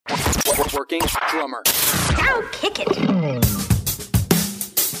Working Drummer. Now kick it.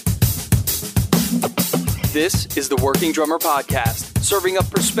 This is the Working Drummer Podcast, serving up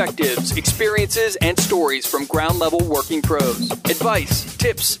perspectives, experiences, and stories from ground-level working pros. Advice,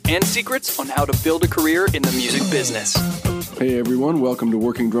 tips, and secrets on how to build a career in the music business. Hey everyone, welcome to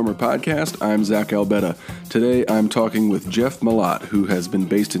Working Drummer Podcast. I'm Zach Albetta. Today I'm talking with Jeff Malott, who has been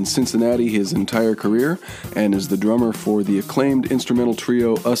based in Cincinnati his entire career and is the drummer for the acclaimed instrumental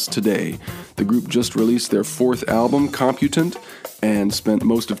trio Us Today. The group just released their fourth album, Computant, and spent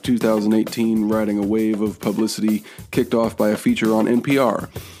most of 2018 riding a wave of publicity kicked off by a feature on NPR.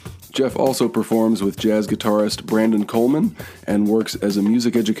 Jeff also performs with jazz guitarist Brandon Coleman and works as a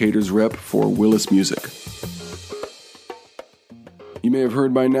music educator's rep for Willis Music. You may have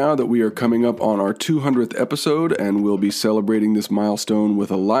heard by now that we are coming up on our 200th episode, and we'll be celebrating this milestone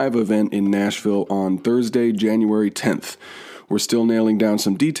with a live event in Nashville on Thursday, January 10th. We're still nailing down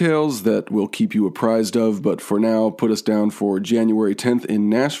some details that we'll keep you apprised of, but for now, put us down for January 10th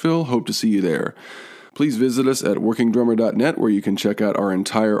in Nashville. Hope to see you there. Please visit us at workingdrummer.net, where you can check out our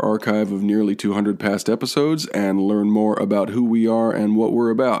entire archive of nearly 200 past episodes and learn more about who we are and what we're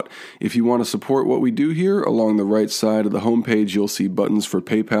about. If you want to support what we do here, along the right side of the homepage, you'll see buttons for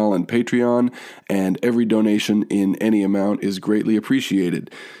PayPal and Patreon, and every donation in any amount is greatly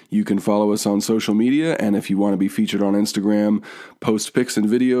appreciated. You can follow us on social media, and if you want to be featured on Instagram, post pics and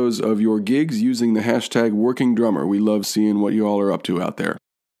videos of your gigs using the hashtag WorkingDrummer. We love seeing what you all are up to out there.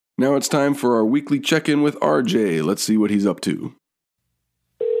 Now it's time for our weekly check-in with RJ. Let's see what he's up to.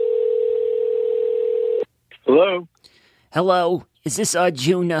 Hello. Hello. Is this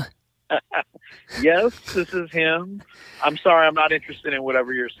Arjuna? Yes, this is him. I'm sorry, I'm not interested in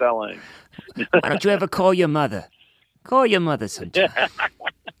whatever you're selling. Why don't you ever call your mother? Call your mother sometime.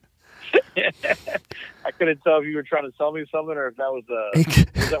 I couldn't tell if you were trying to sell me something or if that was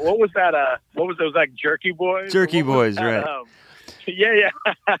what was that? What was it? Was like Jerky Boys? Jerky Boys, right? Yeah.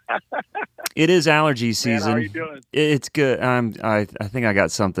 It is allergy season. Man, how are you doing? It's good. I think I got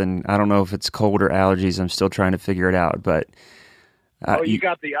something. I don't know if it's cold or allergies. I'm still trying to figure it out. But you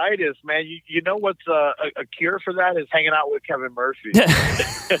got the itis, man. You know what's a cure for that is hanging out with Kevin Murphy.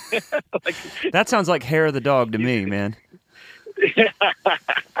 That sounds like hair of the dog to me, man.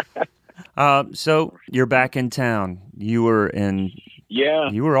 So you're back in town. You were in. Yeah.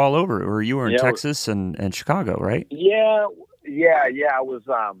 You were all over, or you were in Texas and Chicago, right? Yeah. I was.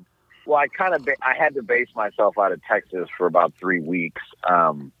 Well, I had to base myself out of Texas for about 3 weeks.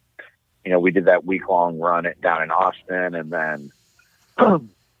 We did that week-long run down in Austin, and then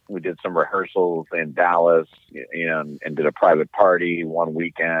we did some rehearsals in Dallas, and did a private party one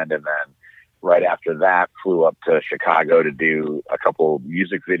weekend, and then right after that, flew up to Chicago to do a couple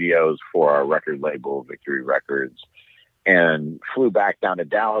music videos for our record label, Victory Records. And flew back down to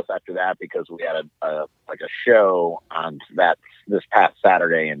Dallas after that because we had a show on this past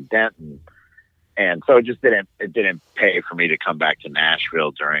Saturday in Denton, and so it didn't pay for me to come back to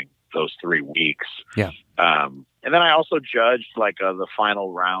Nashville during those 3 weeks. Yeah. And then I also judged the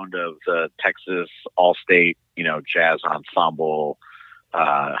final round of the Texas All-State Jazz Ensemble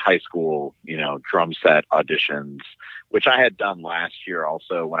high school drum set auditions, which I had done last year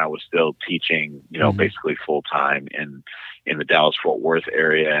also when I was still teaching, basically full time in the Dallas-Fort Worth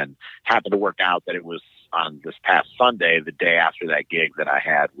area, and happened to work out that it was on this past Sunday, the day after that gig that I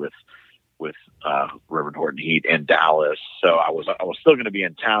had with Reverend Horton Heat in Dallas. So I was still going to be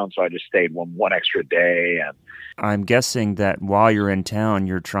in town, so I just stayed one extra day. And I'm guessing that while you're in town,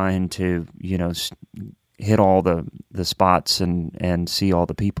 you're trying to hit all the spots and see all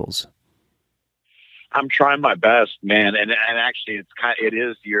the peoples. I'm trying my best, man. And actually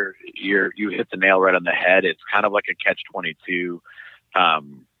you hit the nail right on the head. It's kind of like a catch-22.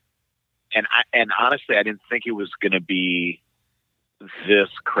 And honestly, I didn't think it was going to be this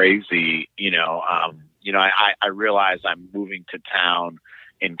crazy. I realize I'm moving to town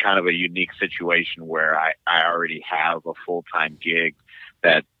in kind of a unique situation where I already have a full-time gig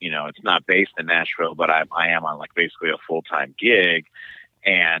that, it's not based in Nashville, but I am on basically a full-time gig.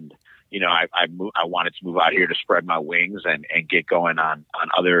 And, I wanted to move out here to spread my wings and get going on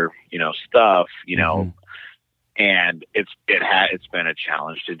other, stuff, Mm-hmm. And it's been a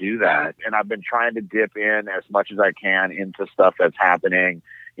challenge to do that. And I've been trying to dip in as much as I can into stuff that's happening.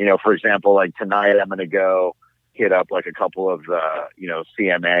 For example, tonight I'm going to go hit up a couple of the,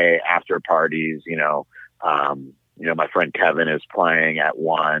 CMA after parties, my friend Kevin is playing at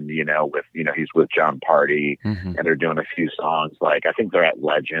one, he's with John Party, mm-hmm. and they're doing a few songs. I think they're at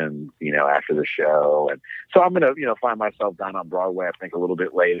Legends, after the show. And so I'm going to, find myself down on Broadway, I think a little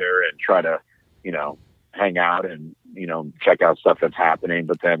bit later, and try to, hang out and, check out stuff that's happening.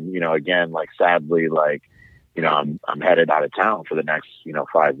 But then, again, like, sadly, like, I'm headed out of town for the next,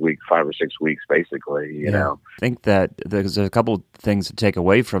 5 or 6 weeks, basically, you know. I think that there's a couple things to take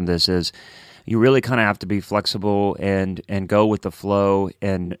away from this is you really kind of have to be flexible and go with the flow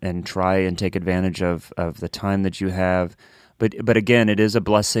and try and take advantage of the time that you have. But again, it is a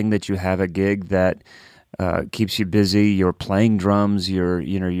blessing that you have a gig that keeps you busy. You're playing drums. You're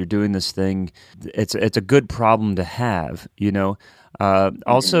doing this thing. It's a good problem to have.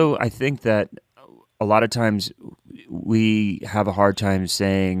 Also, I think that a lot of times we have a hard time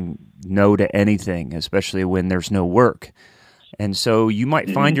saying no to anything, especially when there's no work. And so you might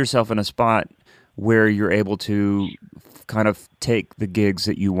find yourself in a spot where you're able to kind of take the gigs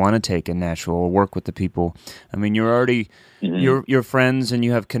that you want to take in Nashville or work with the people. I mean, you're already you're friends and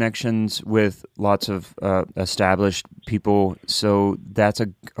you have connections with lots of established people, so that's a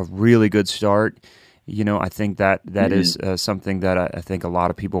really good start. I think that is something that I think a lot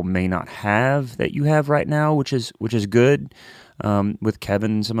of people may not have that you have right now, which is good. With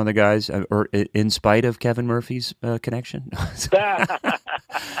Kevin and some other guys, or in spite of Kevin Murphy's connection.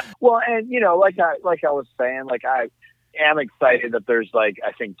 Well, and like I was saying, like, I am excited that there's, like,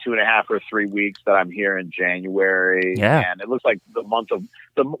 I think 2.5 or 3 weeks that I'm here in January. Yeah. And it looks like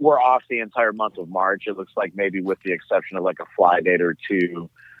we're off the entire month of March. It looks like, maybe with the exception of like a fly date or two.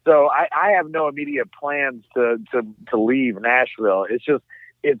 So I have no immediate plans to leave Nashville. It's just,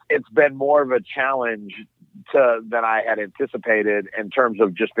 it's been more of a challenge than I had anticipated in terms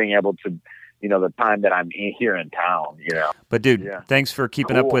of just being able to, the time that I'm here in town, But dude, thanks for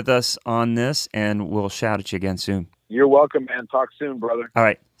keeping up with us on this, and we'll shout at you again soon. You're welcome, man. Talk soon, brother. All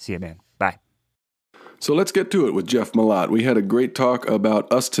right. See you, man. Bye. So let's get to it with Jeff Malott. We had a great talk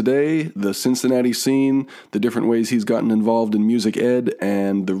about Us Today, the Cincinnati scene, the different ways he's gotten involved in music ed,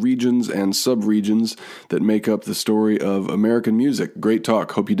 and the regions and sub-regions that make up the story of American music. Great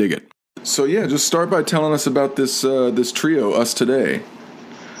talk. Hope you dig it. So yeah, just start by telling us about this trio, Us Today.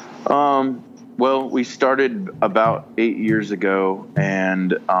 Well, we started about 8 years ago,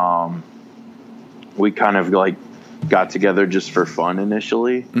 and we kind of like got together just for fun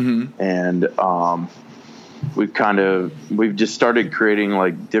initially, and we've just started creating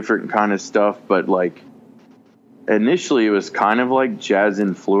like different kind of stuff, but like initially it was kind of like jazz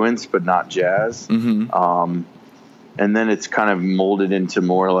influenced, but not jazz. And then it's kind of molded into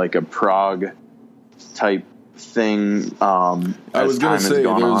more like a prog type thing. I was going to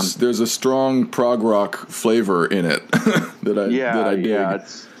say there's a strong prog rock flavor in it that I dig. Yeah,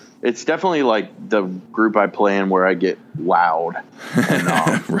 it's definitely like the group I play in where I get loud.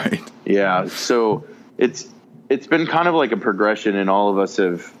 And, right. Yeah, so it's been kind of like a progression, and all of us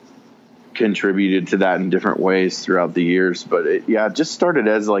have contributed to that in different ways throughout the years. But it just started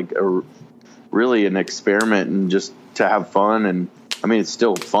as like really an experiment and just to have fun. And I mean, it's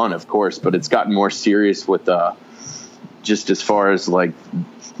still fun, of course, but it's gotten more serious with just as far as like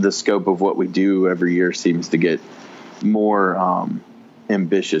the scope of what we do every year seems to get more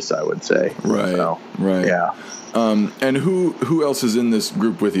ambitious, I would say. Right. So, right. Yeah. And who else is in this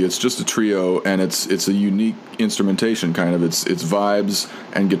group with you? It's just a trio, and it's a unique instrumentation kind of. It's vibes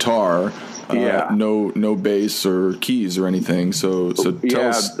and guitar. No bass or keys or anything. So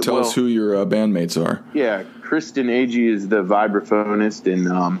tell us who your bandmates are. Yeah, Kristen Agee is the vibraphonist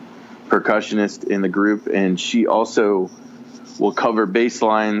and percussionist in the group, and she also will cover bass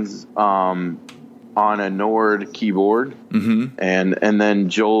lines on a Nord keyboard. And then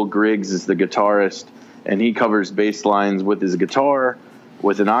Joel Griggs is the guitarist, and he covers bass lines with his guitar,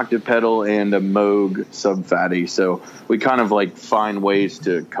 with an octave pedal and a Moog sub-fatty. So we kind of like find ways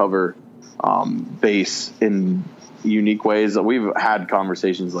to cover bass in unique ways. We've had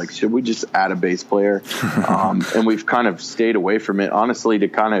conversations like, should we just add a bass player? And we've kind of stayed away from it, honestly, to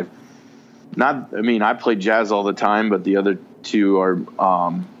kind of I play jazz all the time, but the other two are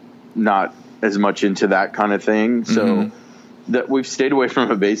not as much into that kind of thing. So that we've stayed away from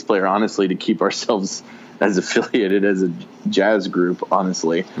a bass player, honestly, to keep ourselves as affiliated as a jazz group,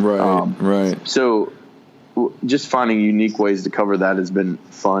 honestly. Right, right. So just finding unique ways to cover that has been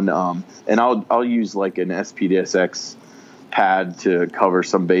fun. And I'll use like an SPDSX pad to cover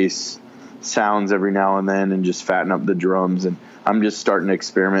some bass sounds every now and then and just fatten up the drums. And I'm just starting to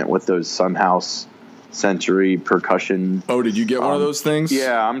experiment with those Sunhouse Century percussion. Oh, did you get one of those things?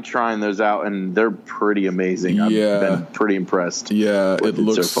 Yeah, I'm trying those out, and they're pretty amazing. I've been pretty impressed. Yeah, it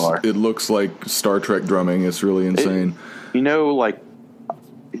looks so far. It looks like Star Trek drumming. It's really insane. Like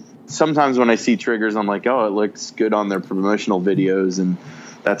sometimes when I see triggers, I'm like, oh, it looks good on their promotional videos, and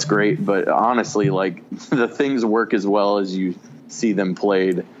that's great. But honestly, like the things work as well as you see them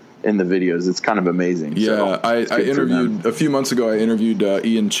played. in the videos. It's kind of amazing. Yeah, so I interviewed a few months ago. I interviewed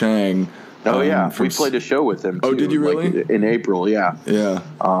Ian Chang. Oh yeah, we played a show with him. Oh, too, did you really? Like, in April, yeah. Yeah.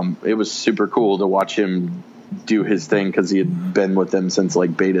 It was super cool to watch him do his thing because he had been with them since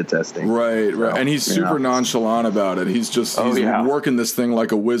like beta testing. Right. So, And he's super nonchalant about it. He's working this thing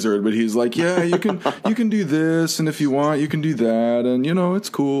like a wizard, but he's like, yeah, you can do this, and if you want, you can do that, and it's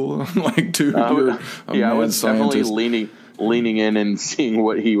cool. I'm like, dude, you're a mad I was scientist. definitely leaning in and seeing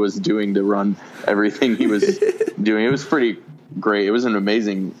what he was doing to run everything he was doing. It was pretty great. It was an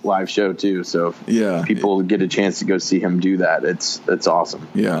amazing live show too. So if people get a chance to go see him do that, it's awesome.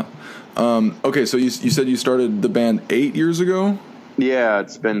 Yeah. Okay, so you said you started the band 8 years ago? Yeah,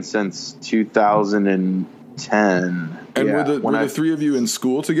 it's been since 2010. And were the three of you in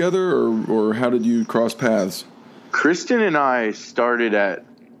school together, or how did you cross paths? Kristen and I started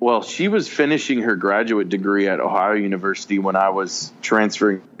she was finishing her graduate degree at Ohio University when I was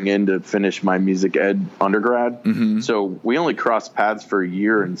transferring in to finish my music ed undergrad. Mm-hmm. So we only crossed paths for a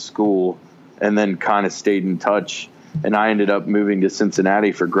year in school and then kind of stayed in touch. And I ended up moving to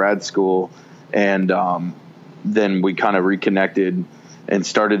Cincinnati for grad school. And then we kind of reconnected and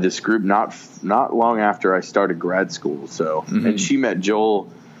started this group not long after I started grad school. So, and she met Joel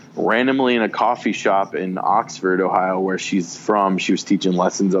randomly in a coffee shop in Oxford, Ohio, where she's from. She was teaching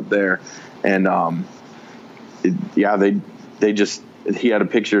lessons up there. And he had a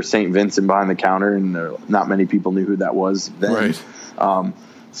picture of St. Vincent behind the counter, and not many people knew who that was then. Right.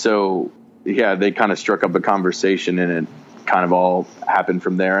 They kind of struck up a conversation, and it kind of all happened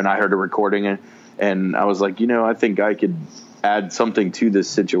from there. And I heard a recording, and I was like, I think I could add something to this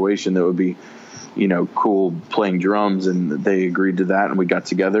situation that would be, cool, playing drums. And they agreed to that, and we got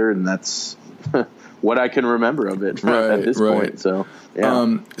together, and that's what I can remember of it at this point. So,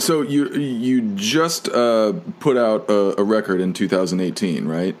 yeah. So you just put out a record in 2018,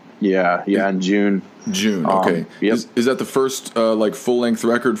 right? Yeah, in June. Okay. Yep. Is that the first full length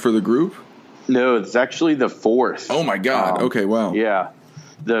record for the group? No, it's actually the fourth. Oh my God. Okay. Wow. Yeah.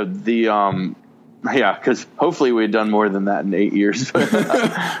 Because hopefully we had done more than that in 8 years. Well,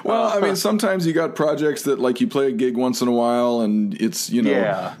 I mean, sometimes you got projects that you play a gig once in a while, and it's it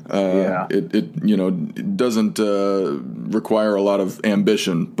doesn't require a lot of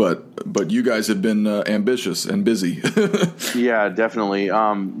ambition, but you guys have been ambitious and busy. Yeah, definitely.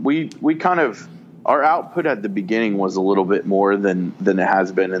 We kind of, our output at the beginning was a little bit more than it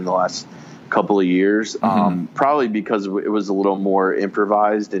has been in the last couple of years, probably because it was a little more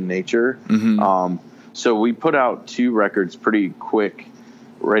improvised in nature. So we put out 2 records pretty quick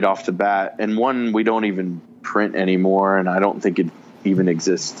right off the bat, and one we don't even print anymore, and I don't think it even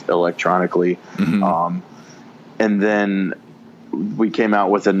exists electronically. And then we came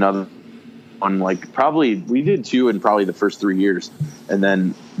out with another one, probably we did 2 in probably the first 3 years, and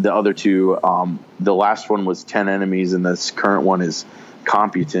then the other 2, the last one was 10 Enemies, and this current one is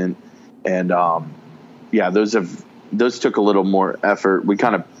Computent. And those took a little more effort. We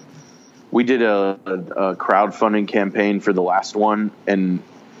did a crowdfunding campaign for the last one, and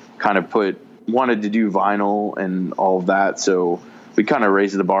kind of wanted to do vinyl and all of that. So we kind of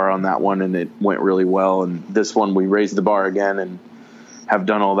raised the bar on that one, and it went really well. And this one we raised the bar again and have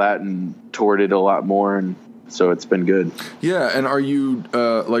done all that and toured it a lot more, and so it's been good. Yeah, and are you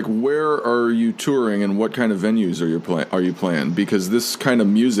where are you touring, and what kind of venues are you playing? Because this kind of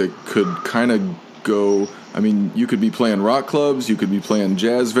music could kind of go. I mean, you could be playing rock clubs, you could be playing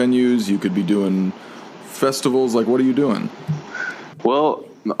jazz venues, you could be doing festivals. What are you doing? Well,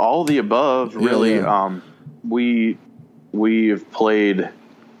 all the above, really. Yeah. We have played.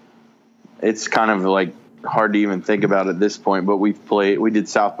 It's kind of hard to even think about at this point, but we did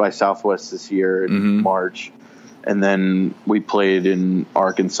South by Southwest this year in March. And then we played in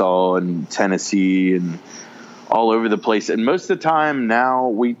Arkansas and Tennessee and all over the place. And most of the time now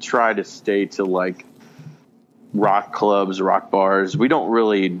we try to stay to rock clubs, rock bars. We don't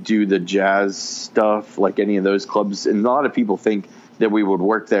really do the jazz stuff like any of those clubs. And a lot of people think that we would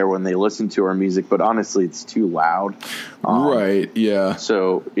work there when they listen to our music, but honestly, it's too loud. Right. Yeah.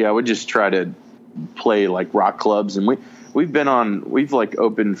 So we just try to play rock clubs, and we've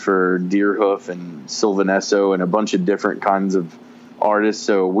opened for Deerhoof and Sylvanesso and a bunch of different kinds of artists.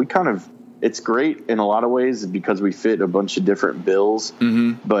 So it's great in a lot of ways because we fit a bunch of different bills,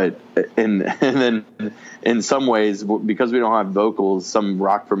 but and then in some ways, because we don't have vocals, some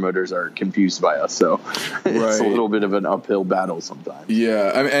rock promoters are confused by us. So it's a little bit of an uphill battle sometimes.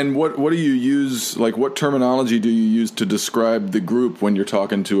 Yeah. I mean, and what do you use? What terminology do you use to describe the group when you're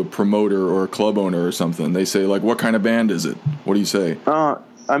talking to a promoter or a club owner or something? They say what kind of band is it? What do you say?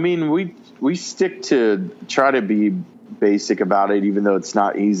 I mean, we stick to try to be basic about it, even though it's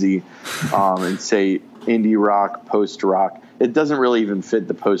not easy, and say indie rock, post rock. It doesn't really even fit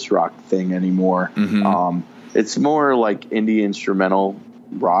the post rock thing anymore. It's more like indie instrumental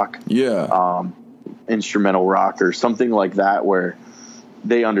rock. Instrumental rock or something like that, where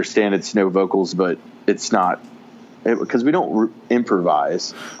they understand it's no vocals, but it's not, because we don't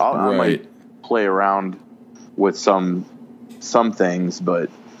improvise. I might play around with some things, but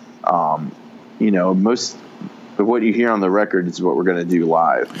most of what you hear on the record is what we're going to do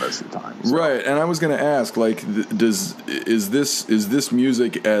live most of the time. So. Right, and I was going to ask, like, is this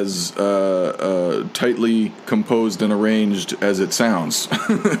music as tightly composed and arranged as it sounds?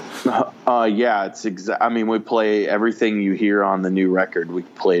 Yeah, it's I mean, we play everything you hear on the new record. We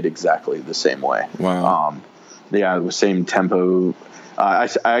played exactly the same way. Wow. The same tempo. I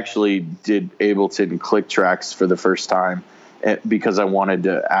actually did Ableton click tracks for the first time because I wanted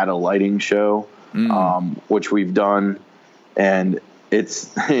to add a lighting show, which we've done, and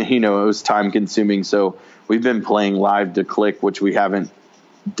it's it was time consuming. So we've been playing live to click, which we haven't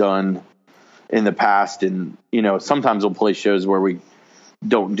done in the past, and sometimes we'll play shows where we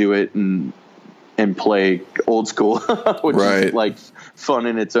don't do it and play old school, which is like fun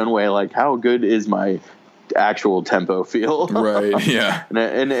in its own way. Like, how good is my actual tempo feel? Right. Yeah.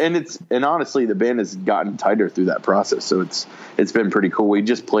 and honestly, the band has gotten tighter through that process. So it's been pretty cool. We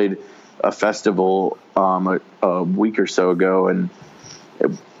just played a festival a week or so ago, and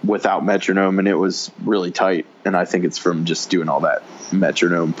without metronome, and it was really tight. And I think it's from just doing all that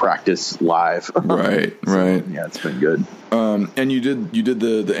metronome practice live. Right. Right. Yeah, it's been good. And you did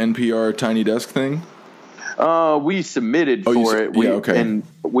the NPR Tiny Desk thing? We submitted for it. And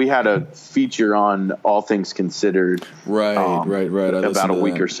we had a feature on All Things Considered. Right. About a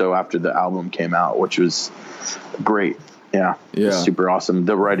week or so after the album came out, which was great. Yeah. It was super awesome.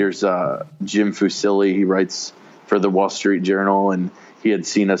 The writer's Jim Fusilli. He writes for the Wall Street Journal, and he had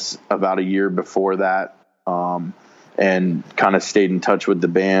seen us about a year before that, and kind of stayed in touch with the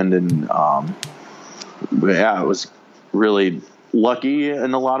band. And it was really lucky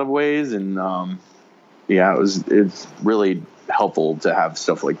in a lot of ways. And it's really helpful to have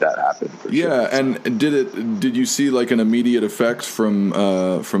stuff like that happen. Sure. And did you see like an immediate effect from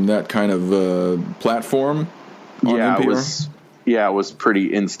that kind of platform on NPR? It was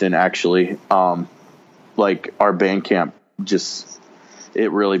pretty instant, actually. Like our Bandcamp it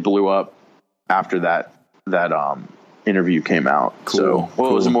really blew up after that interview came out. Cool. So,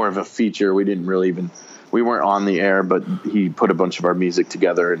 it was more of a feature. We didn't really we weren't on the air, but he put a bunch of our music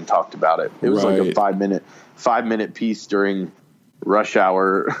together and talked about it. It was like a 5-minute piece during rush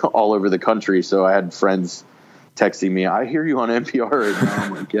hour all over the country. So I had friends texting me, "I hear you on NPR right now."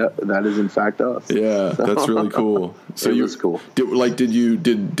 I'm like, "Yeah, that is in fact us." Yeah, that's really cool. So it was cool.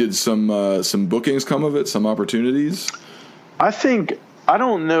 Did some bookings come of it? Some opportunities? I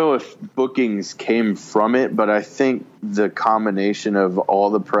don't know if bookings came from it, but I think the combination of all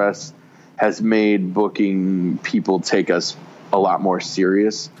the press has made booking people take us a lot more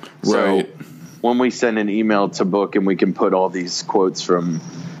serious. Right. So when we send an email to book and we can put all these quotes from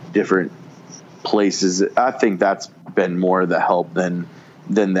different places, I think that's been more the help than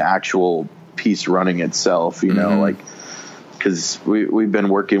the actual piece running itself, like, because we've been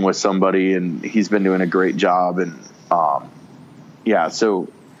working with somebody and he's been doing a great job. And so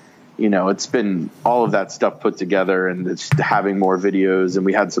it's been all of that stuff put together, and it's having more videos, and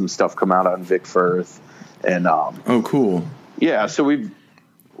we had some stuff come out on Vic Firth, and oh, cool. Yeah, so we've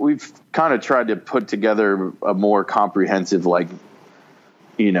kind of tried to put together a more comprehensive,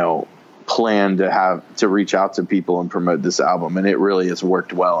 plan to reach out to people and promote this album, and it really has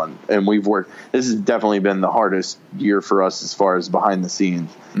worked well. And we've worked. This has definitely been the hardest year for us as far as behind the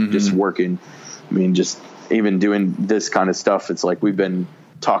scenes, just working. I mean, just even doing this kind of stuff. It's like we've been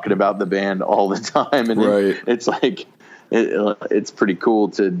talking about the band all the time, and it's like it's pretty cool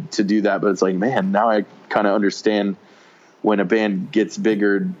to do that. But it's like, man, now I kind of understand when a band gets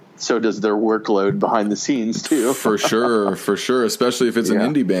bigger, so does their workload behind the scenes too. For sure, especially if it's an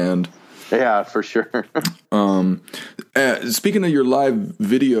indie band. Yeah, for sure. Speaking of your live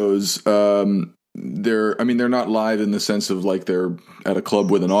videos, they're not live in the sense of like they're at a club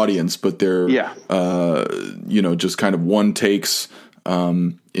with an audience, but they're just kind of one takes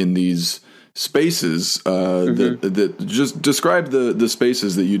in these spaces. That just describe the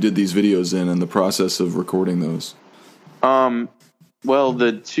spaces that you did these videos in and the process of recording those. Well,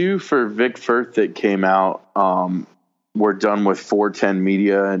 the two for Vic Firth that came out were done with 410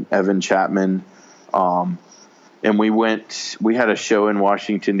 Media and Evan Chapman. And we had a show in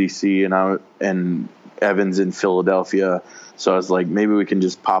Washington, D.C., and Evan's in Philadelphia. So I was like, maybe we can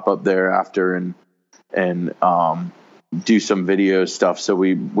just pop up there after and do some video stuff. So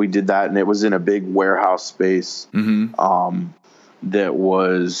we did that, and it was in a big warehouse space. That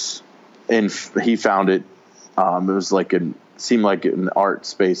was, and he found it. It was like seemed like an art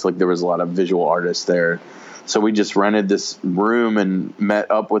space. Like there was a lot of visual artists there. So we just rented this room and met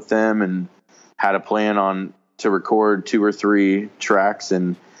up with them and had a plan to record 2 or 3 tracks,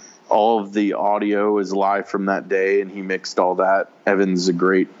 and all of the audio is live from that day, and he mixed all that. Evan's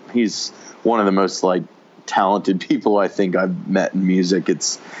he's one of the most like talented people I think I've met in music.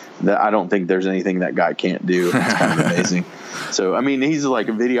 I don't think there's anything that guy can't do. It's kind of amazing. So, I mean, he's like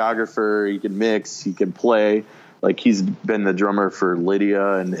a videographer. He can mix, he can play. Like he's been the drummer for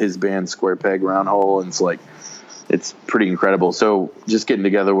Lydia and his band Square Peg Round Hole. And it's pretty incredible. So just getting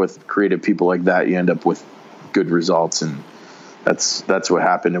together with creative people like that, you end up with good results. And that's what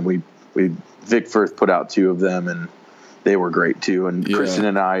happened. And Vic Firth put out 2 of them, and they were great too. And Kristen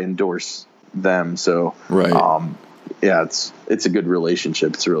and I endorse them. So, yeah, it's a good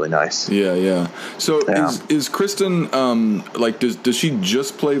relationship. It's really nice. Yeah. So is Kristen, like, does she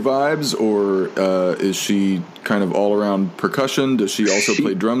just play vibes, or is she kind of all around percussion? Does she also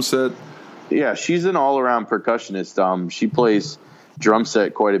play drum set? Yeah, she's an all around percussionist. She plays drum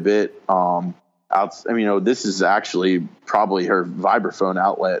set quite a bit. This is actually probably her vibraphone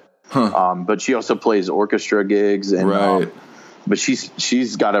outlet. But she also plays orchestra gigs, and but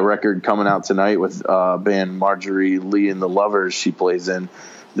she's got a record coming out tonight with band Marjorie Lee and the Lovers. She plays in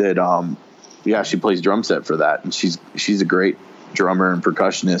that. She plays drum set for that, and she's a great drummer and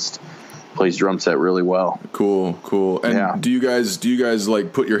percussionist. Plays drum set really well. Cool. And do you guys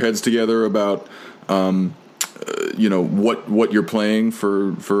like put your heads together about what you're playing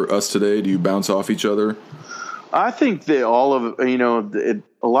for us today? Do you bounce off each other? I think that all of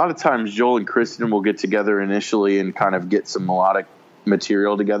a lot of times Joel and Kristen will get together initially and kind of get some melodic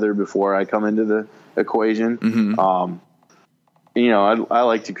material together before I come into the equation. Mm-hmm. I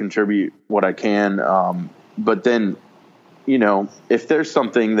like to contribute what I can. But then, if there's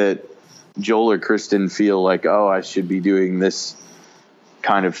something that Joel or Kristen feel like, oh, I should be doing this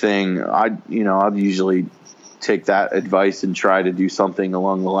kind of thing, I'll usually take that advice and try to do something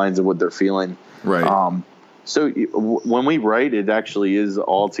along the lines of what they're feeling. Right. So when we write, it actually is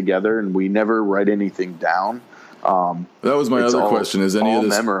all together, and we never write anything down. That was my other question. Is any of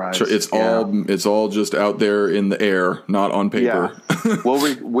this memorized? It's all just out there in the air, not on paper. Yeah.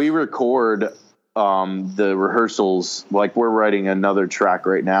 Well, we record the rehearsals. Like we're writing another track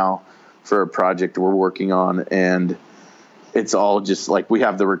right now for a project we're working on, and it's all just like we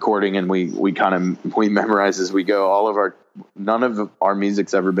have the recording, and we memorize as we go. None of our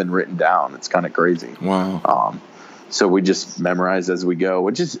music's ever been written down. It's kind of crazy. Wow. So we just memorize as we go,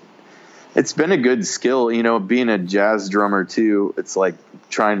 it's been a good skill, being a jazz drummer too. It's like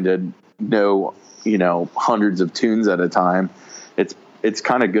trying to know, hundreds of tunes at a time. It's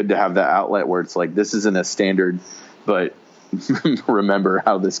kind of good to have that outlet where it's like, this isn't a standard, but remember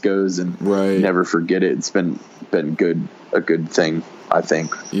how this goes and never forget it. It's been a good thing, I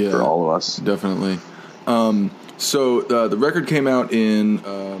think, for all of us. Definitely. So the record came out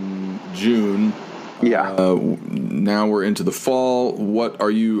in June. Yeah. Now we're into the fall. What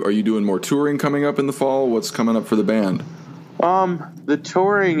are you doing more touring coming up in the fall? What's coming up for the band? The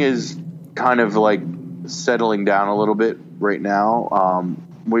touring is kind of like settling down a little bit right now.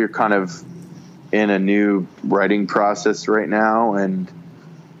 We're kind of in a new writing process right now and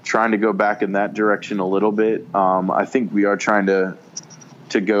trying to go back in that direction a little bit. I think we are trying to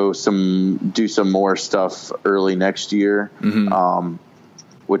do some more stuff early next year. Mm-hmm.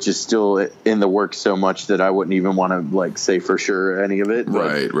 Which is still in the works so much that I wouldn't even want to like say for sure any of it.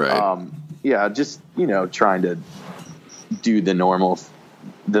 But, right. Just, trying to do the normal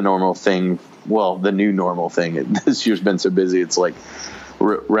thing. Well, the new normal thing. This year's been so busy. It's like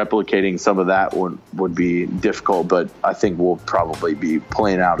replicating some of that would be difficult, but I think we'll probably be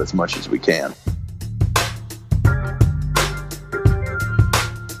playing out as much as we can.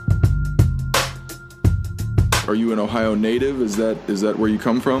 Are you an Ohio native? Is that where you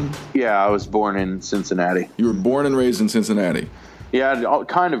come from? Yeah, I was born in Cincinnati. You were born and raised in Cincinnati? Yeah,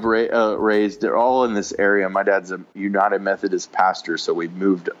 kind of raised. They're all in this area. My dad's a United Methodist pastor, so we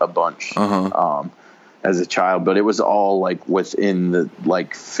moved a bunch as a child. But it was all like within the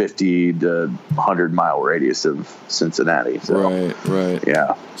 50 to 100 mile radius of Cincinnati. So, right.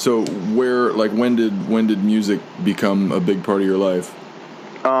 Yeah. So when did music become a big part of your life?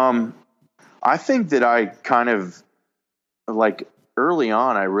 I think that I kind of early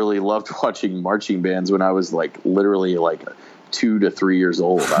on, I really loved watching marching bands when I was literally 2 to 3 years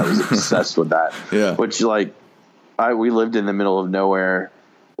old. I was obsessed with that. Yeah. Which we lived in the middle of nowhere.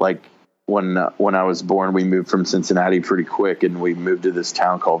 when I was born, we moved from Cincinnati pretty quick, and we moved to this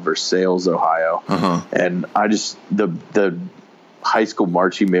town called Versailles, Ohio. And I just the high school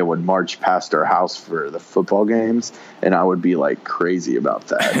marching band would march past our house for the football games, and I would be like crazy about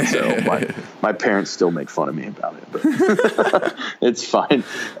that. So my parents still make fun of me about it, but it's fine.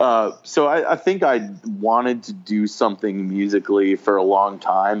 So I think I wanted to do something musically for a long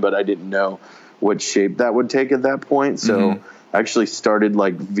time, but I didn't know what shape that would take at that point. So I actually started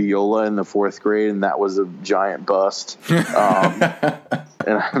like viola in the 4th grade, and that was a giant bust. And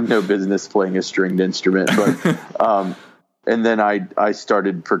I have no business playing a stringed instrument, but and then I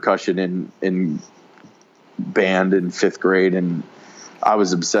started percussion in band in 5th grade, and I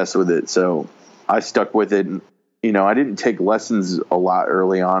was obsessed with it. So I stuck with it. And, you know, I didn't take lessons a lot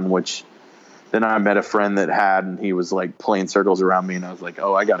early on, which then I met a friend that had, and he was like playing circles around me, and I was like,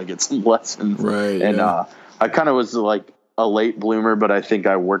 oh, I got to get some lessons. Right. And I kind of was like a late bloomer, but I think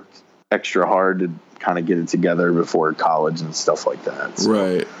I worked extra hard to kind of get it together before college and stuff like that. So,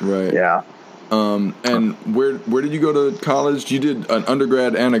 right. Yeah. And where did you go to college? You did an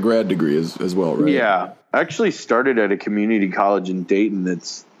undergrad and a grad degree as well, right? Yeah. I actually started at a community college in Dayton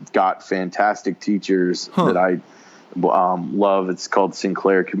that's got fantastic teachers that I love. It's called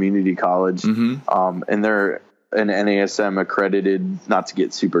Sinclair Community College. And they're an NASM accredited, not to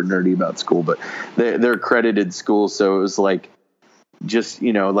get super nerdy about school, but they're accredited school. So it was like, just,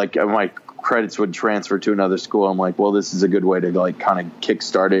 you know, like my credits would transfer to another school. I'm like, well, this is a good way to like kind of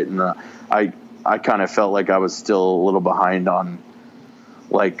kickstart it. And I kind of felt like I was still a little behind on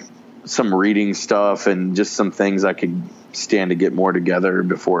like some reading stuff and just some things I could stand to get more together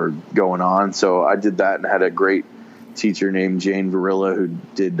before going on. So I did that and had a great teacher named Jane Varilla who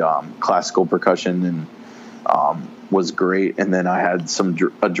did classical percussion and was great. And then I had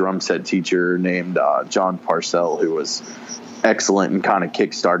a drum set teacher named John Parcell who was excellent and kind of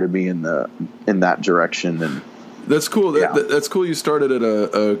kick-started me in that direction. And that's cool. That's cool. You started at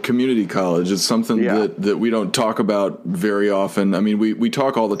a community college. It's something that we don't talk about very often. I mean, we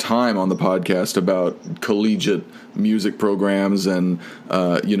talk all the time on the podcast about collegiate music programs and,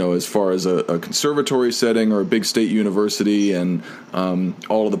 you know, as far as a conservatory setting or a big state university and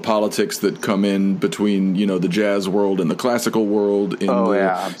all of the politics that come in between, you know, the jazz world and the classical world in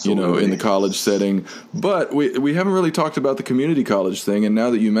in the college setting. But we haven't really talked about the community college thing. And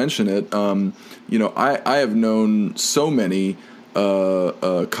now that you mention it, you know, I have known so many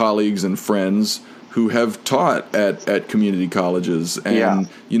colleagues and friends who have taught at community colleges, and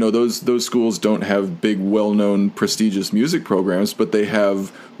you know those schools don't have big, well-known, prestigious music programs, but they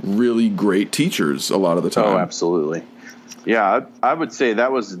have really great teachers a lot of the time. Oh, absolutely. Yeah, I would say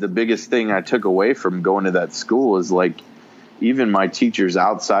that was the biggest thing I took away from going to that school is like even my teachers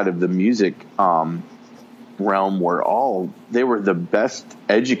outside of the music realm they were the best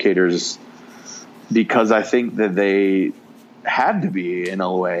educators because I think that they had to be in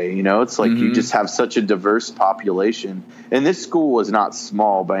a way, you know, it's like you just have such a diverse population, and this school was not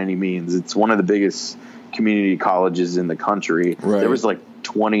small by any means. It's one of the biggest community colleges in the country. Right. There was like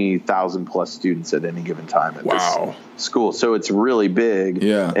 20,000 plus students at any given time at this school. So it's really big.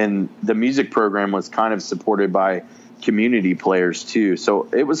 Yeah. And the music program was kind of supported by community players too. So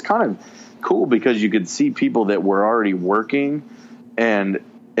it was kind of cool because you could see people that were already working and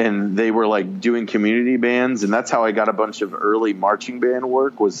they were like doing community bands, and that's how I got a bunch of early marching band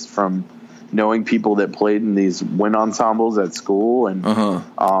work was from knowing people that played in these wind ensembles at school. And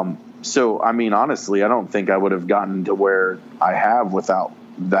so, I mean, honestly, I don't think I would have gotten to where I have without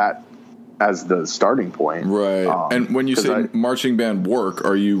that as the starting point. Right. And when you say marching band work,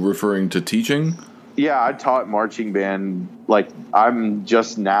 are you referring to teaching? Yeah, I taught marching band. Like, I'm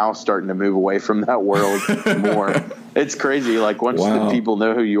just now starting to move away from that world more. It's crazy. Like, once the people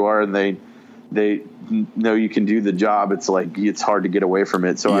know who you are and they know you can do the job, it's like it's hard to get away from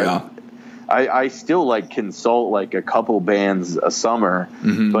it. So I still like consult like a couple bands a summer,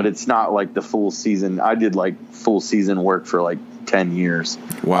 but it's not like the full season. I did like full season work for like 10 years.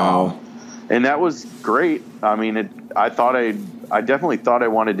 Wow. And that was great. I mean, I definitely thought I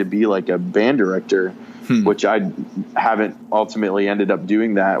wanted to be like a band director, which I haven't ultimately ended up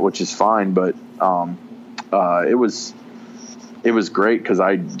doing that, which is fine. But it was great because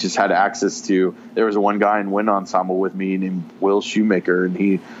I just had access to. There was one guy in wind ensemble with me named Will Shoemaker, and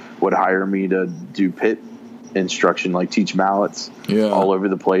he would hire me to do pit instruction, like teach mallets all over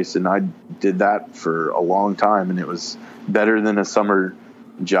the place. And I did that for a long time, and it was better than a summer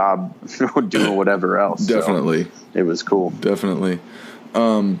job doing whatever else. Definitely. So it was cool. Definitely.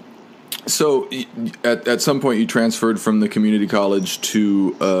 So at some point you transferred from the community college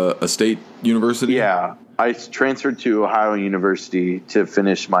to a state university? Yeah. I transferred to Ohio University to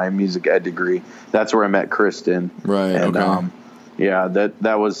finish my music ed degree. That's where I met Kristen. Right. And, okay. yeah,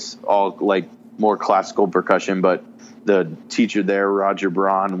 that was all like more classical percussion, but the teacher there, Roger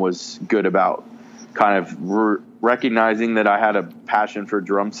Braun, was good about kind of recognizing that I had a passion for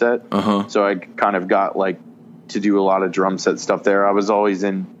drum set. Uh-huh. So I kind of got like to do a lot of drum set stuff there. I was always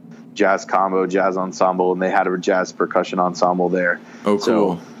in jazz combo, jazz ensemble, and they had a jazz percussion ensemble there. Oh, cool.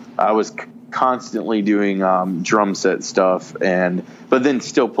 So I was constantly doing drum set stuff, but then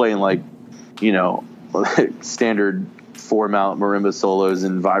still playing like, standard 4-mount marimba solos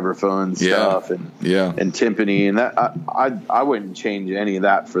and vibraphone stuff and timpani, and that I wouldn't change any of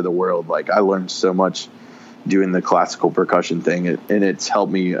that for the world. Like, I learned so much doing the classical percussion thing, and it's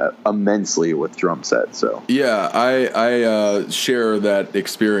helped me immensely with drum set. So yeah, I share that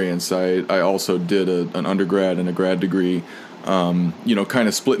experience. I also did an undergrad and a grad degree, kind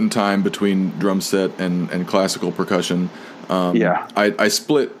of splitting time between drum set and classical percussion. I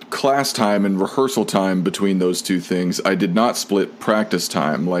split class time and rehearsal time between those two things. I did not split practice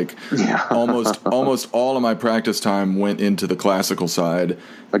time. Like almost all of my practice time went into the classical side.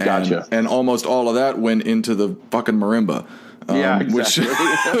 I gotcha. And almost all of that went into the fucking marimba. Exactly.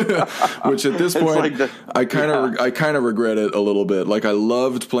 Which at this point, like I kind of regret it a little bit. Like, I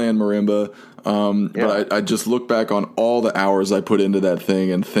loved playing marimba, but I just look back on all the hours I put into that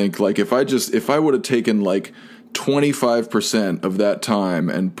thing and think, like, if I would have taken like 25% of that time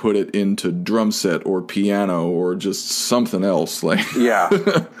and put it into drum set or piano or just something else, like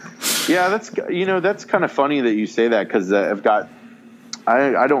that's kind of funny that you say that, because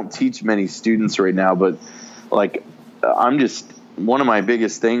I don't teach many students right now, but like, I'm just, one of my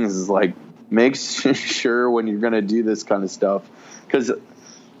biggest things is like, make sure when you're going to do this kind of stuff, because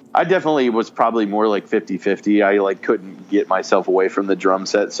I definitely was probably more like 50-50. I like couldn't get myself away from the drum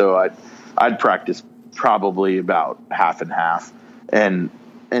set, so I'd practice probably about half and half, and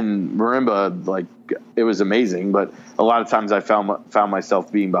marimba, like, it was amazing, but a lot of times I found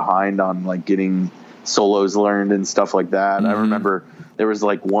myself being behind on like getting solos learned and stuff like that. Mm-hmm. I remember there was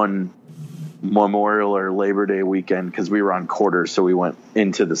like one Memorial or Labor Day weekend, because we were on quarters, so we went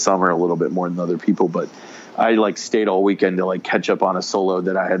into the summer a little bit more than other people, but I like stayed all weekend to like catch up on a solo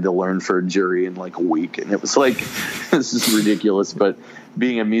that I had to learn for a jury in like a week, and it was like, this is ridiculous, but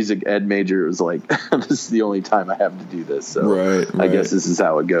being a music ed major, it was like, this is the only time I have to do this, so right. I guess this is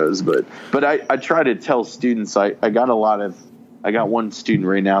how it goes. But I try to tell students, I got one student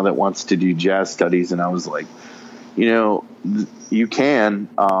right now that wants to do jazz studies, and I was like, you can,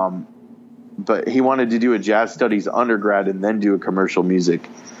 but he wanted to do a jazz studies undergrad and then do a commercial music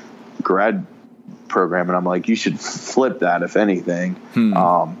grad program, and I'm like, you should flip that, if anything.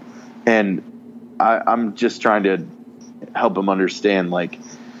 And I'm just trying to help him understand, like,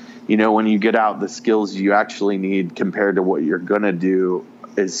 when you get out, the skills you actually need compared to what you're gonna do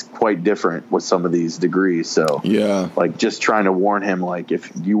is quite different with some of these degrees. So like, just trying to warn him, like,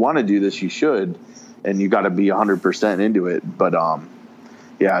 if you want to do this, you should, and you got to be 100% into it. But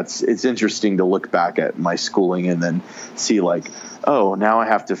it's interesting to look back at my schooling and then see, like, oh, now I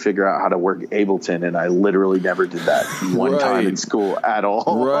have to figure out how to work Ableton, and I literally never did that one time in school at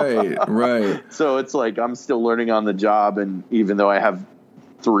all. Right. So it's like, I'm still learning on the job, and even though I have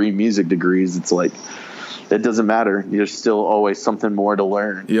 3 music degrees, it's like, it doesn't matter. There's still always something more to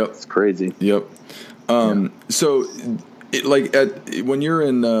learn. Yep. It's crazy. Yep. So, when you're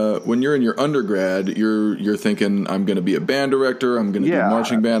in your undergrad, you're thinking, I'm going to be a band director, I'm going to do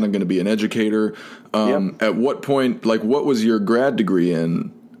marching band, I'm going to be an educator. At what point, like, what was your grad degree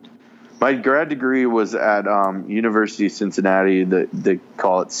in? My grad degree was at University of Cincinnati. They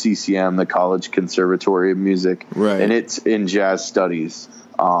call it CCM, the College Conservatory of Music, right? And it's in jazz studies,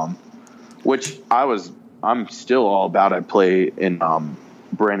 which I'm still all about. I play in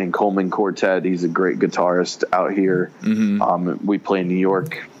Brandon Coleman Quartet. He's a great guitarist out here. Mm-hmm. We play in New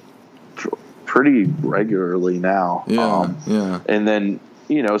York pretty regularly now. And then,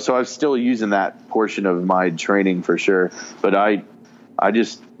 so I'm still using that portion of my training for sure. But I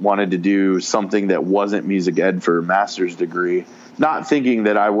just wanted to do something that wasn't music ed for a master's degree, not thinking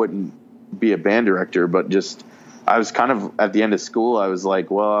that I wouldn't be a band director, but just, I was kind of at the end of school, I was like,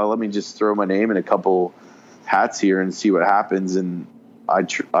 well, let me just throw my name in a couple hats here and see what happens. And I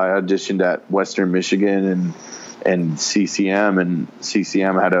auditioned at Western Michigan and CCM, and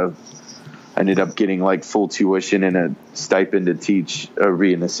CCM ended up getting like full tuition and a stipend to teach or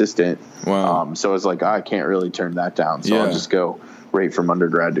be an assistant. Wow. So I was like, I can't really turn that down. So I'll just go right from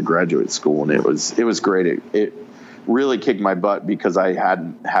undergrad to graduate school. And it was great. really kicked my butt because I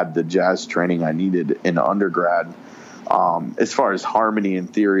hadn't had the jazz training I needed in undergrad. As far as harmony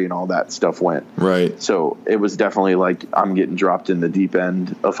and theory and all that stuff went. Right. So it was definitely like I'm getting dropped in the deep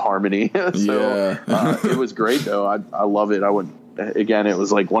end of harmony. It was great though. I love it. I wouldn't, again, it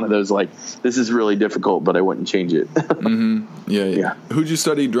was like one of those, like, this is really difficult, but I wouldn't change it. Yeah. Who'd you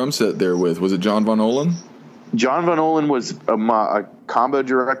study drum set there with? Was it John Von Olen? John Von Olen was a combo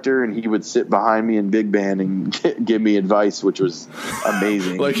director, and he would sit behind me in big band and give me advice, which was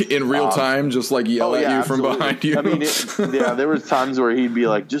amazing. Like in real time, just like yell at you absolutely. From behind you. I mean, there was times where he'd be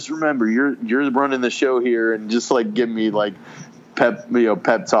like, "Just remember, you're running the show here," and just like give me like pep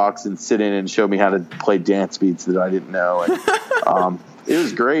talks and sit in and show me how to play dance beats that I didn't know. And, it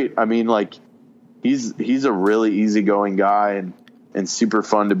was great. I mean, like he's a really easygoing guy and super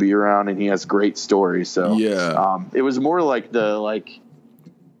fun to be around, and he has great stories. So it was more like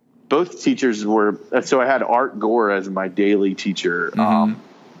both teachers were. So I had Art Gore as my daily teacher.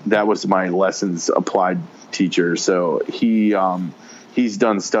 That was my lessons applied teacher. So he's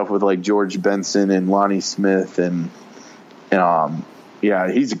done stuff with like George Benson and Lonnie Smith, and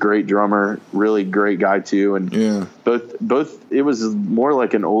he's a great drummer, really great guy too. And both it was more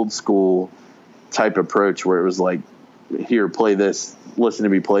like an old school type approach where it was like, here, play this, listen to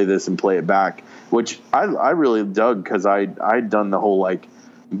me play this and play it back, which I really dug because I'd done the whole like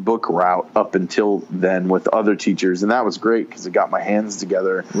book route up until then with other teachers, and that was great because it got my hands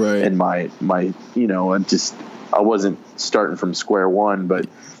together and my I wasn't starting from square one, but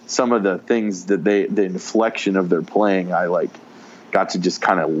some of the things that the inflection of their playing, I like got to just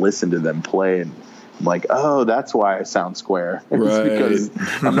kind of listen to them play, and I'm like, oh, that's why I sound square. It's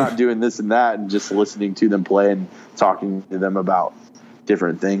because I'm not doing this and that and just listening to them play and talking to them about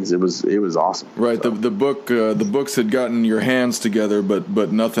different things. It was awesome. Right. So. The books had gotten your hands together,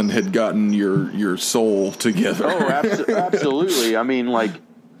 but nothing had gotten your soul together. Oh, absolutely.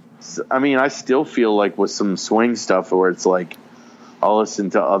 I still feel like with some swing stuff where it's like I'll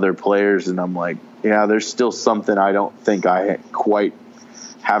listen to other players and I'm like, yeah, there's still something I don't think I quite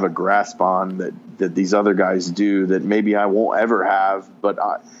have a grasp on that these other guys do that maybe I won't ever have, but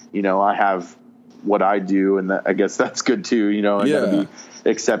I have what I do, and I guess that's good too. I gotta be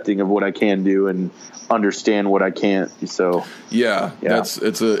accepting of what I can do and understand what I can't. So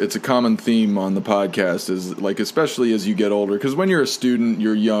it's a common theme on the podcast, is like, especially as you get older, because when you're a student,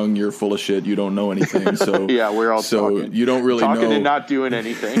 you're young, you're full of shit, you don't know anything. So we're all talking. You don't really talking know and not doing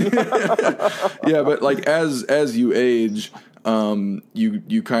anything. But like as you age,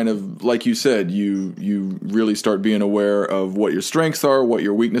 you kind of, like you said, you really start being aware of what your strengths are, what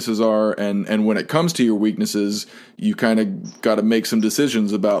your weaknesses are, and when it comes to your weaknesses, you kind of got to make some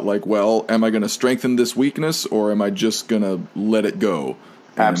decisions about like, well, am I going to strengthen this weakness or am I just going to let it go?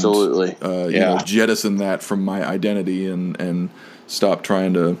 Absolutely. Jettison that from my identity and stop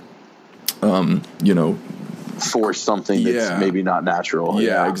trying to, force something that's maybe not natural.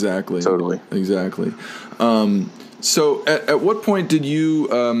 Yeah, exactly. Totally. Exactly. So at what point did you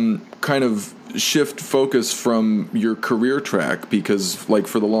kind of shift focus from your career track? Because like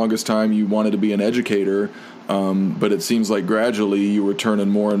for the longest time you wanted to be an educator, but it seems like gradually you were turning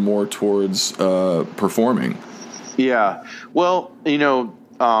more and more towards performing. Yeah. Well,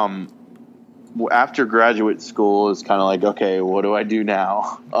 after graduate school is kind of like, okay, what do I do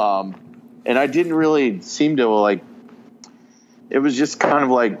now? And I didn't really seem to like, it was just kind of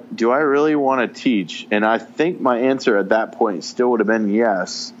like, do I really want to teach? And I think my answer at that point still would have been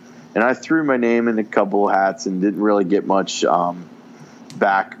yes. And I threw my name in a couple of hats and didn't really get much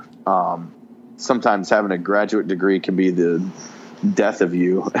back. Sometimes having a graduate degree can be the death of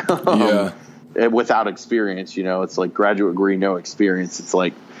you without experience. It's like graduate degree, no experience. It's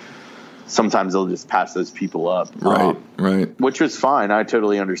like sometimes they'll just pass those people up. Right. Which was fine. I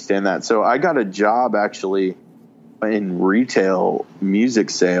totally understand that. So I got a job actually in retail music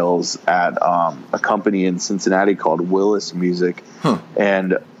sales at a company in Cincinnati called Willis Music.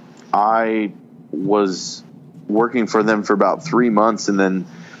 And I was working for them for about 3 months, and then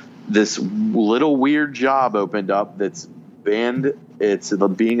this little weird job opened up that's it's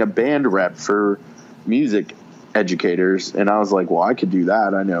being a band rep for music educators. And I was like, well, I could do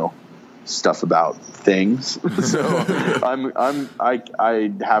that. I know stuff about things. So I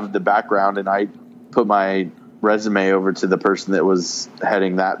have the background, and I put my resume over to the person that was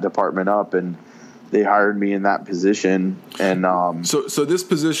heading that department up, and they hired me in that position. And so this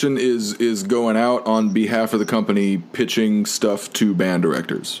position is going out on behalf of the company, pitching stuff to band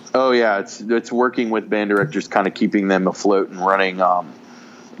directors. Oh yeah, it's working with band directors, kind of keeping them afloat and running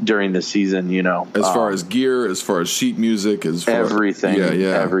during the season. As far as gear, as far as sheet music, as far everything,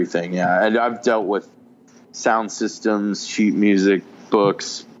 everything. Yeah. And I've dealt with sound systems, sheet music,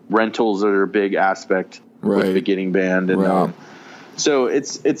 books, rentals are a big aspect with beginning band. And so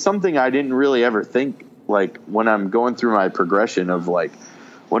it's something I didn't really ever think, like, when I'm going through my progression of, like,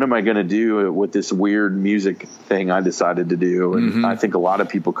 what am I going to do with this weird music thing I decided to do? And I think a lot of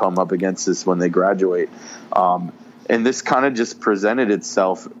people come up against this when they graduate. And this kind of just presented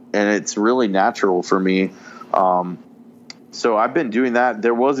itself, and it's really natural for me. So I've been doing that.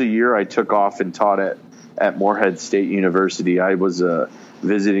 There was a year I took off and taught at Morehead State University. I was a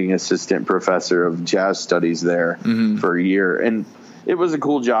visiting assistant professor of jazz studies there for a year. And it was a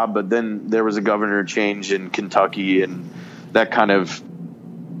cool job, but then there was a governor change in Kentucky, and that kind of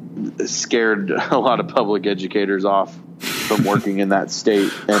scared a lot of public educators off from working in that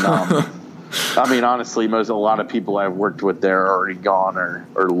state. And I mean, honestly, a lot of people I've worked with there are already gone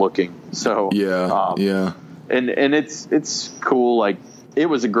or looking. So and it's cool. Like, it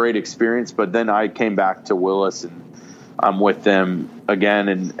was a great experience, but then I came back to Willis, and I'm with them again,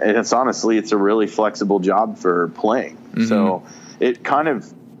 and it's honestly, it's a really flexible job for playing. So it kind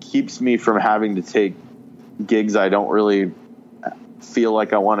of keeps me from having to take gigs I don't really feel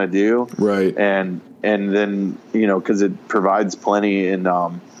like I want to do. Right. And then, you know, cause it provides plenty, and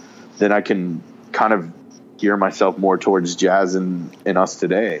then I can kind of gear myself more towards jazz and us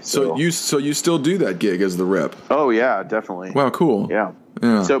today. So you still do that gig as the rep? Oh yeah, definitely. Wow. Cool. Yeah.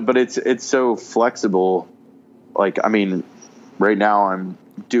 So, but it's so flexible. Like, I mean, right now I'm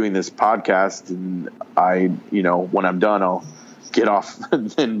doing this podcast, and when I'm done, I'll get off and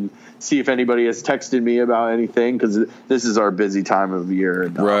then see if anybody has texted me about anything, because this is our busy time of year.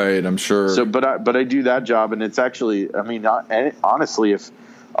 And, right, I'm sure. So, but I do that job, and it's actually, I mean, honestly, if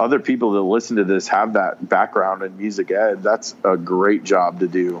other people that listen to this have that background in music ed, that's a great job to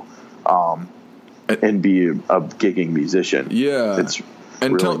do, and be a gigging musician. Yeah, it's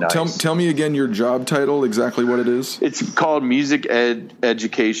and really nice. Tell me again your job title, exactly what it is. It's called music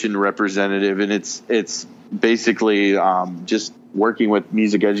education representative, and it's basically just working with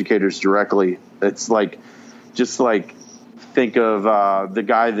music educators directly. It's like, just like, think of the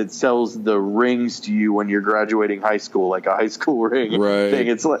guy that sells the rings to you when you're graduating high school, like a high school ring thing.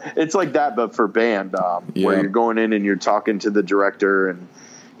 It's like that, but for band, where you're going in and you're talking to the director, and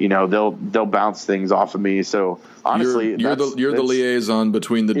you know, they'll bounce things off of me. So honestly, you're the liaison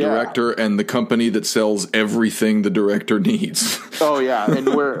between the director and the company that sells everything the director needs. Oh yeah,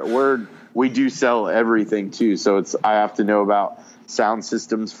 and we do sell everything too. So I have to know about sound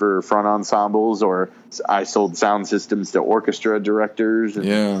systems for front ensembles, or I sold sound systems to orchestra directors.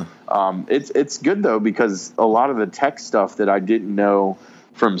 And, it's good though, because a lot of the tech stuff that I didn't know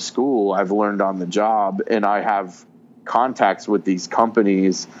from school, I've learned on the job, and I have contacts with these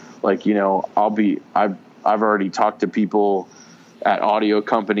companies. Like, you know, I've already talked to people at audio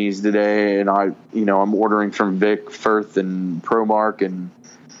companies today, and I'm ordering from Vic Firth and ProMark and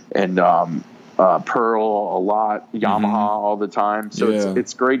Pearl a lot, Yamaha all the time. So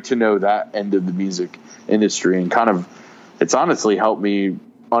it's great to know that end of the music industry, and kind of, it's honestly helped me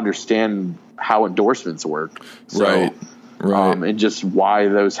understand how endorsements work. So, right. And just why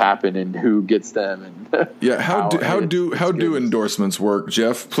those happen and who gets them. And how do endorsements work,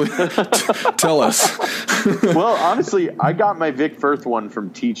 Jeff? Please tell us. Well, honestly, I got my Vic Firth one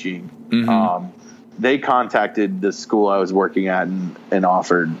from teaching. They contacted the school I was working at and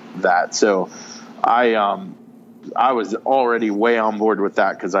offered that. So I was already way on board with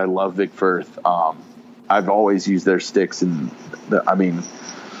that, because I love Vic Firth. I've always used their sticks, and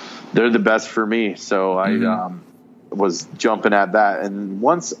they're the best for me. So I was jumping at that. And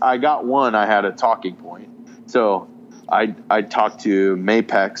once I got one, I had a talking point. So I talked to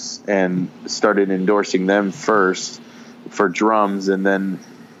Mapex and started endorsing them first for drums. And then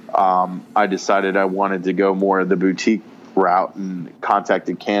I decided I wanted to go more of the boutique route, and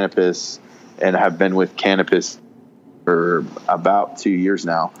contacted Canopus, and have been with Canopus for about 2 years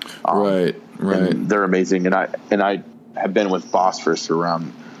now. Right. And they're amazing. And I have been with Bosphorus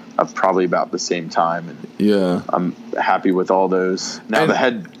around probably about the same time. And I'm happy with all those. Now the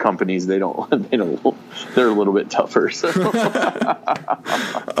head companies, they're a little bit tougher. So.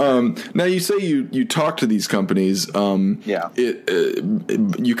 Now you say you talk to these companies. You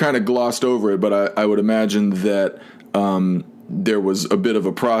kind of glossed over it, but I would imagine that there was a bit of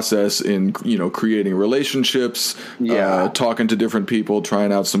a process in, creating relationships, talking to different people,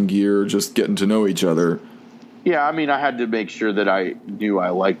 trying out some gear, just getting to know each other. Yeah, I mean, I had to make sure that I knew I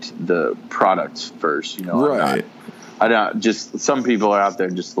liked the products first. Right. I don't just, some people are out there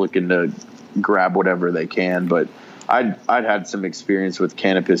just looking to grab whatever they can, but I'd had some experience with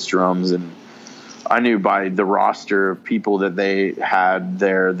Canopus drums, and I knew by the roster of people that they had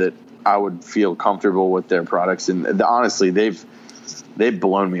there that I would feel comfortable with their products. And honestly, they've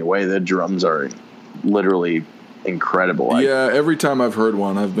blown me away. The drums are literally incredible. Yeah, every time I've heard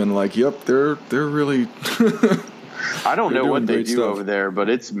one, I've been like, "Yep, they're really." I don't know what they do stuff over there, but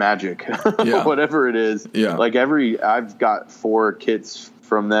it's magic. Yeah. Whatever it is. Yeah. Like I've got 4 kits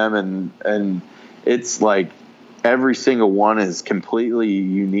from them, and it's like every single one is completely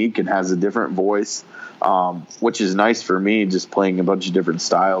unique and has a different voice, which is nice for me, just playing a bunch of different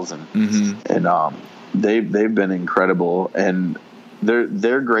styles, and they've been incredible, and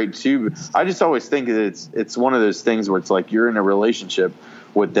they're great too. I just always think that it's one of those things where it's like you're in a relationship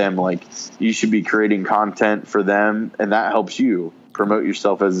with them, like you should be creating content for them, and that helps you promote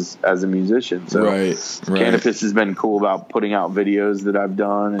yourself as a musician. So right. Canopus has been cool about putting out videos that I've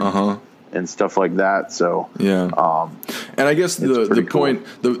done and stuff like that. So yeah. And I guess the point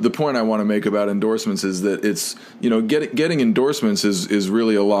cool. the point I want to make about endorsements is that it's, you know, getting endorsements is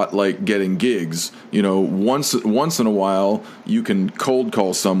really a lot like getting gigs. You know, once in a while you can cold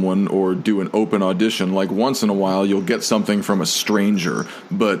call someone or do an open audition. Like once in a while you'll get something from a stranger,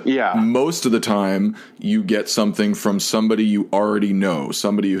 but most of the time you get something from somebody you already know,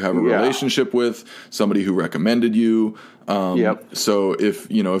 somebody you have a relationship with, somebody who recommended you. So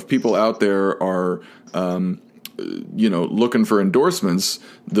if people out there are looking for endorsements,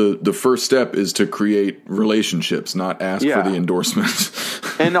 the first step is to create relationships, not ask for the endorsement.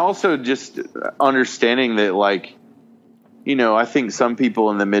 And also just understanding that, like, you know, I think some people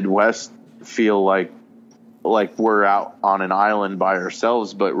in the Midwest feel like we're out on an island by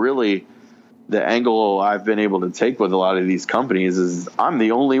ourselves, but really the angle I've been able to take with a lot of these companies is I'm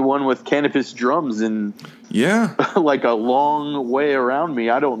the only one with Canopus drums in like a long way around me.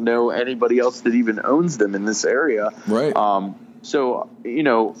 I don't know anybody else that even owns them in this area. Right. So, you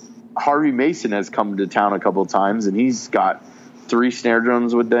know, Harvey Mason has come to town a couple of times, and he's got 3 snare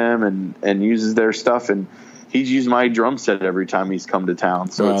drums with them and uses their stuff, and he's used my drum set every time he's come to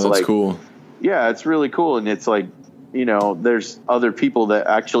town. So it's that's like cool. Yeah, it's really cool. And it's like, you know, there's other people that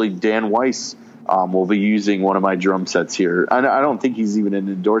actually Dan Weiss will be using one of my drum sets here. I don't think he's even an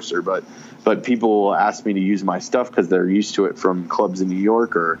endorser, but people will ask me to use my stuff because they're used to it from clubs in New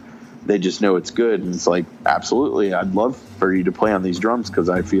York, or they just know it's good. And it's like, absolutely, I'd love for you to play on these drums because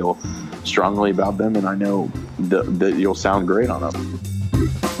I feel strongly about them, and I know that you'll sound great on them.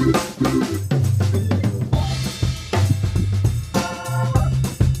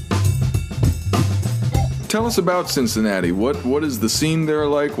 Tell us about Cincinnati. What is the scene there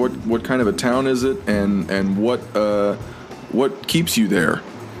like? What kind of a town is it, and what keeps you there?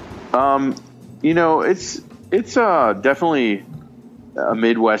 You know, it's definitely a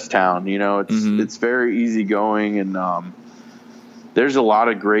Midwest town. You know, it's very easygoing, and there's a lot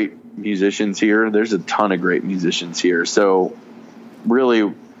of great musicians here. There's a ton of great musicians here. So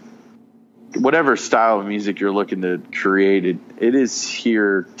really, whatever style of music you're looking to create, it is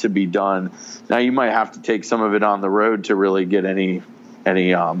here to be done. Now you might have to take some of it on the road to really get any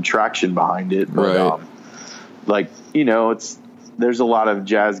traction behind it. But, right. Like, you know, there's a lot of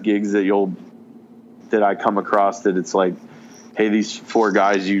jazz gigs that I come across that it's like, hey, these 4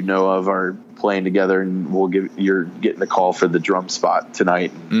 guys you know of are playing together, and you're getting the call for the drum spot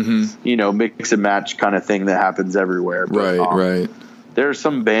tonight. You know, mix and match kind of thing that happens everywhere. But, right. There are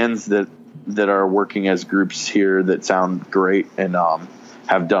some bands that are working as groups here that sound great, and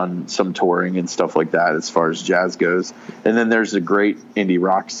have done some touring and stuff like that as far as jazz goes. And then there's a great indie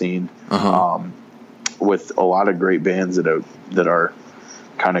rock scene with a lot of great bands that are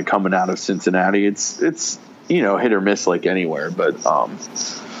kind of coming out of Cincinnati. It's you know, hit or miss like anywhere, but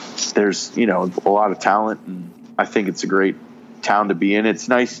there's, you know, a lot of talent, and I think it's a great town to be in. It's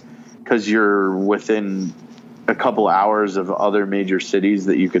nice because you're within a couple hours of other major cities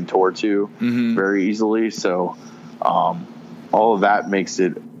that you can tour to very easily. So all of that makes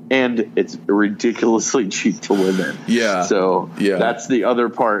it, and it's ridiculously cheap to live in. Yeah. So that's the other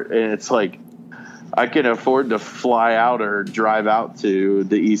part. And it's like, I can afford to fly out or drive out to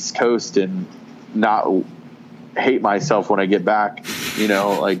the East Coast and not hate myself when I get back, you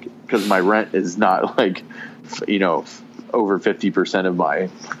know, like, because my rent is not like, you know, over 50% of my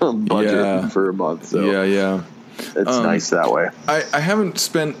budget for a month. So it's nice that way. I haven't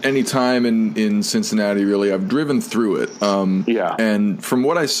spent any time in Cincinnati, really. I've driven through it. And from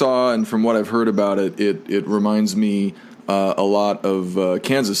what I saw and from what I've heard about it, it reminds me a lot of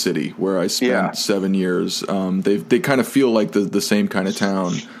Kansas City, where I spent 7 years. They kind of feel like the same kind of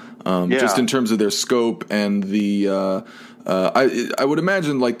town, just in terms of their scope and the. I would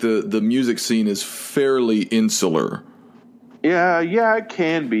imagine like the music scene is fairly insular. Yeah, it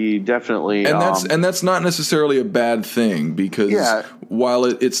can be, definitely. And that's not necessarily a bad thing, because while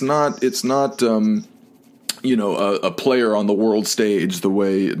it's not a player on the world stage the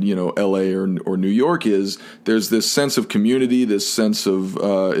way, LA or New York is, there's this sense of community, this sense of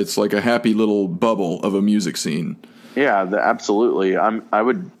it's like a happy little bubble of a music scene. Yeah, absolutely. I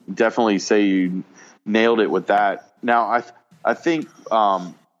would definitely say you nailed it with that. Now, I think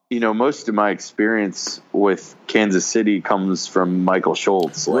most of my experience with Kansas City comes from Michael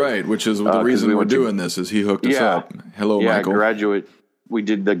Schultz. Right, which is the reason we're doing this, is he hooked us up. Hello, Michael. We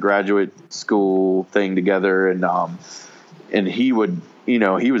did the graduate school thing together, and he would,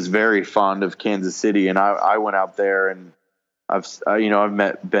 he was very fond of Kansas City, and I went out there, and I've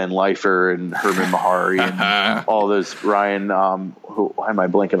met Ben Leifer and Herman Mahari and all those Ryan. Why am I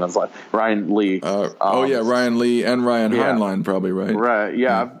blanking on his life? Ryan Lee. Ryan Lee and Ryan Heinlein, probably, right? Right.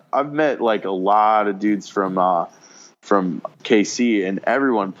 Yeah, I've met like a lot of dudes from KC, and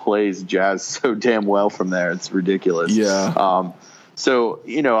everyone plays jazz so damn well from there. It's ridiculous. Yeah. So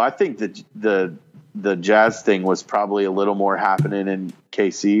I think that the jazz thing was probably a little more happening in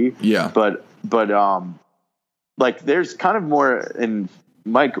KC. Yeah. But like there's kind of more, and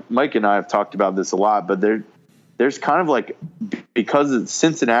Mike and I have talked about this a lot, but there's kind of like, because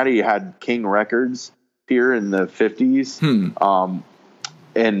Cincinnati had King Records here in the 50s,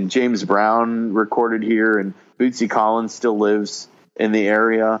 and James Brown recorded here, and Bootsy Collins still lives in the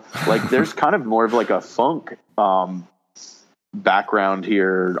area. Like there's kind of more of like a funk background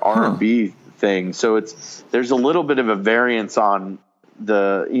here, R&B thing. So there's a little bit of a variance on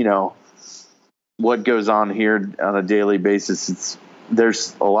the, what goes on here on a daily basis.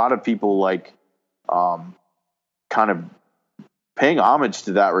 There's a lot of people like kind of paying homage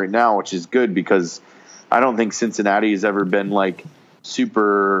to that right now, which is good, because I don't think Cincinnati has ever been like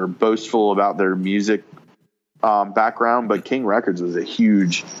super boastful about their music background, but King Records was a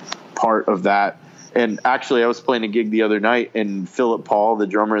huge part of that. And actually I was playing a gig the other night, and Philip Paul, the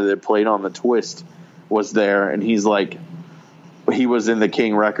drummer that played on the Twist, was there, and he was in the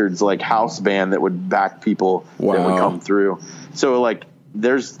King Records like house band that would back people that would come through. So like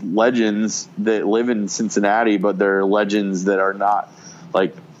there's legends that live in Cincinnati, but there are legends that are not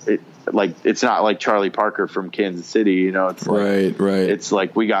it's not like Charlie Parker from Kansas City, it's like, right. It's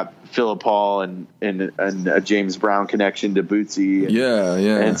like we got Philip Paul and a James Brown connection to Bootsy.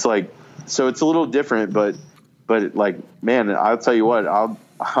 And it's like, so it's a little different, but like, man, I'll tell you what,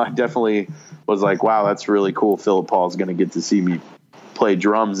 I definitely was like, wow, that's really cool. Philip Paul's going to get to see me play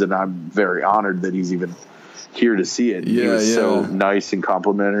drums, and I'm very honored that he's even here to see it. He was so nice and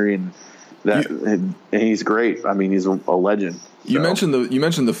complimentary, and he's great. I mean, he's a legend. You mentioned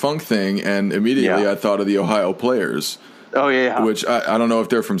the funk thing, and immediately I thought of the Ohio Players. Oh yeah, which I don't know if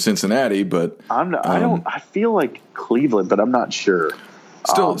they're from Cincinnati, but I feel like Cleveland, but I'm not sure.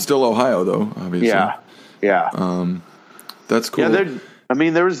 Still Ohio though, obviously. Yeah. That's cool. Yeah,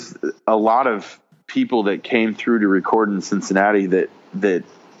 there was a lot of people that came through to record in Cincinnati that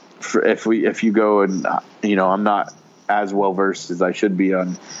if you go and I'm not as well versed as I should be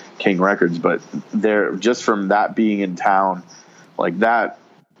on King Records, but they're just from that being in town, like that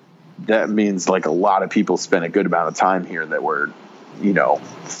means like a lot of people spent a good amount of time here that were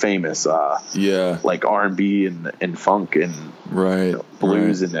famous like R&B and funk and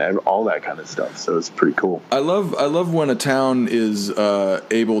blues and all that kind of stuff. So it's pretty cool. I love when a town is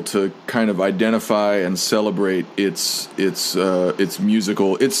able to kind of identify and celebrate its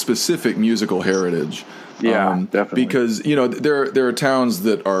specific musical heritage. Definitely. Because there are towns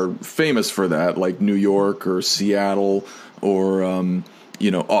that are famous for that, like New York or Seattle or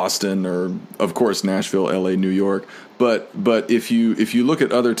Austin, or of course Nashville, LA, New York. But if you look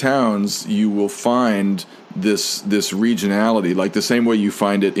at other towns, you will find this regionality, like the same way you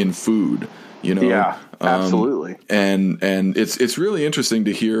find it in food. Yeah, absolutely. And it's really interesting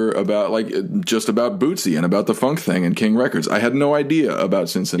to hear about just about Bootsy and about the funk thing and King Records. I had no idea about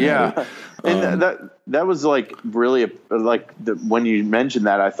Cincinnati. Yeah, and that was like really when you mentioned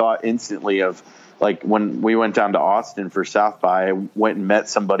that, I thought instantly of like when we went down to Austin for South by. I went and met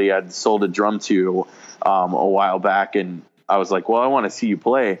somebody I'd sold a drum to a while back, and I was like, well, I want to see you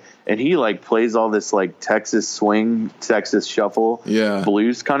play. And he like plays all this like Texas swing, Texas shuffle,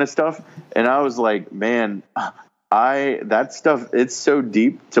 blues kind of stuff. And I was like, man, that stuff, it's so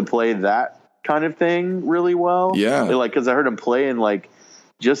deep to play that kind of thing really well. Yeah. Like, cause I heard him playing like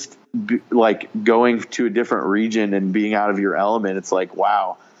just like going to a different region and being out of your element. It's like,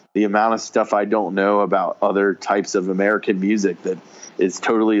 wow, the amount of stuff I don't know about other types of American music that is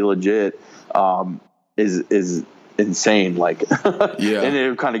totally legit, is insane. Like, Yeah. and it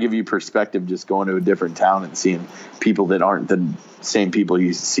would kind of give you perspective just going to a different town and seeing people that aren't the same people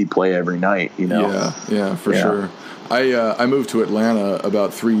you see play every night, you know? Yeah, for sure. I moved to Atlanta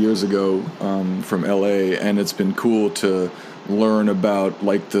about 3 years ago from LA, and it's been cool to learn about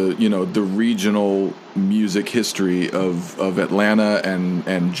like the regional music history of Atlanta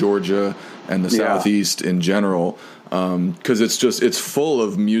and Georgia and the Southeast in general. Because it's full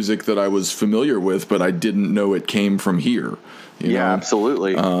of music that I was familiar with, but I didn't know it came from here. You know?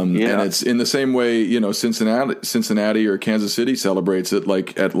 Absolutely. And it's in the same way, Cincinnati or Kansas City celebrates it,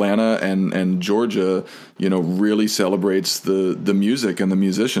 like Atlanta and Georgia, really celebrates the music and the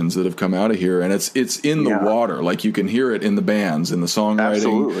musicians that have come out of here. And it's in the water. Like you can hear it in the bands, in the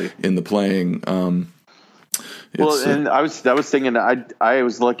songwriting, in the playing. And I was thinking, I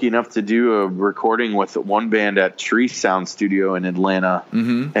was lucky enough to do a recording with one band at Tree Sound Studio in Atlanta,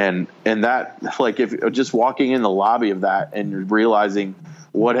 and that, like, if just walking in the lobby of that and realizing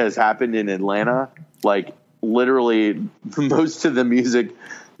what has happened in Atlanta, like literally most of the music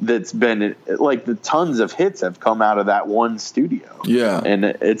that's been like the tons of hits have come out of that one studio. Yeah, and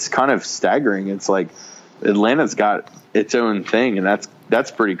it's kind of staggering. It's like Atlanta's got its own thing, and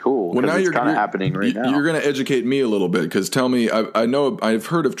that's pretty cool. Well, now it's kind of happening right now. You're going to educate me a little bit, because tell me, I know I've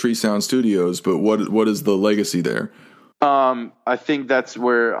heard of Tree Sound Studios, but what is the legacy there? I think that's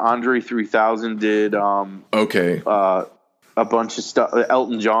where Andre 3000 did. A bunch of stuff.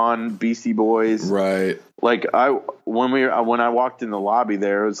 Elton John, Beastie Boys, right? Like when I walked in the lobby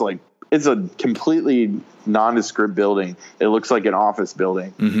there, it was like it's a completely nondescript building. It looks like an office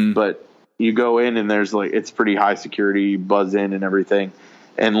building, but you go in and there's like, it's pretty high security, you buzz in and everything.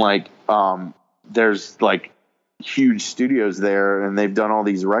 And like, there's like huge studios there, and they've done all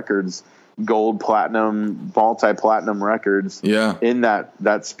these records, gold, platinum, multi-platinum records in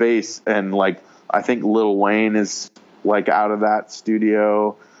that space. And like, I think Lil Wayne is like out of that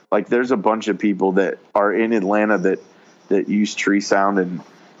studio. Like there's a bunch of people that are in Atlanta that use Tree Sound, and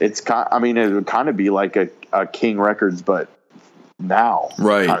it would kind of be like a King Records, but now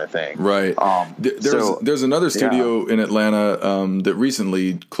kind of thing. Right. There's another studio in Atlanta that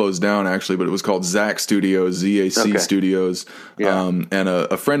recently closed down, actually, but it was called ZAC Studios, ZAC Studios. And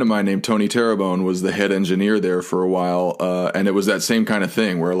a friend of mine named Tony Terrebonne was the head engineer there for a while. And it was that same kind of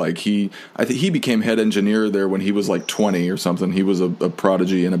thing where like I think he became head engineer there when he was like 20 or something. He was a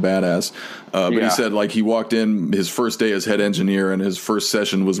prodigy and a badass. But he said like he walked in his first day as head engineer, and his first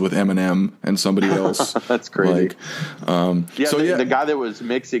session was with Eminem and somebody else. That's crazy. Like, the guy that was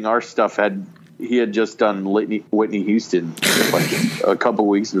mixing our stuff had just done Whitney Houston like a couple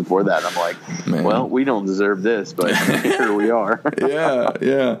weeks before that. I'm like, well, we don't deserve this, but here we are.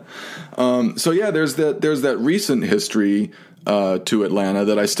 There's that recent history to Atlanta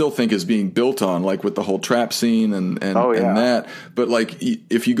that I still think is being built on, like with the whole trap scene and that. But like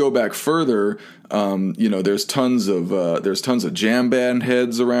if you go back further, there's tons of jam band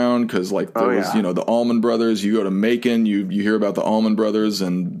heads around, because like there was the Allman Brothers. You go to Macon, you hear about the Allman Brothers,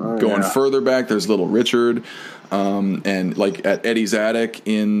 and going further back, there's Little Richard. And like at Eddie's Attic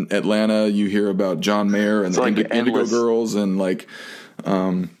in Atlanta, you hear about John Mayer and the Indigo Girls, and like.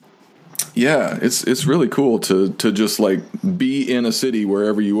 It's really cool to just like be in a city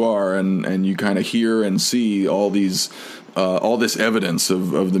wherever you are, and you kind of hear and see all this evidence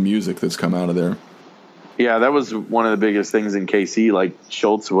of the music that's come out of there. Yeah, that was one of the biggest things in KC. Like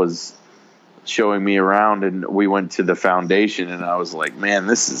Schultz was showing me around, and we went to the foundation, and I was like, man,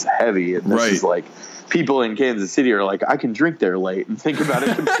 this is heavy. And this is like, people in Kansas City are like, I can drink there late and think about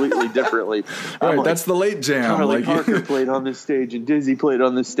it completely differently. Right, like, that's the late jam. Charlie Parker played on this stage, and Dizzy played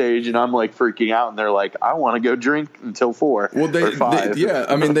on this stage, and I'm like freaking out, and they're like, I want to go drink until 4 or 5.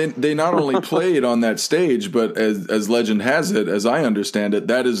 They not only played on that stage, but as legend has it, as I understand it,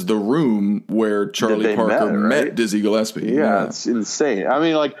 that is the room where Charlie Parker met Dizzy Gillespie. Yeah, it's insane. I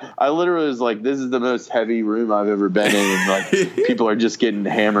mean, like, I literally was like, this is the most heavy room I've ever been in, and like people are just getting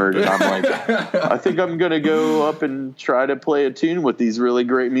hammered, and I'm like, I think I'm going to go up and try to play a tune with these really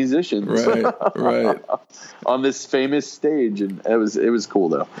great musicians. Right. On this famous stage. And it was cool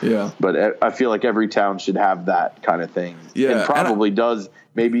though. Yeah. But I feel like every town should have that kind of thing. Yeah. And probably does.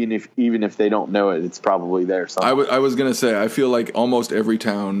 Maybe even if they don't know it, it's probably there somewhere. I was going to say, I feel like almost every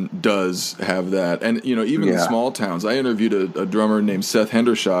town does have that. And, even in small towns. I interviewed a drummer named Seth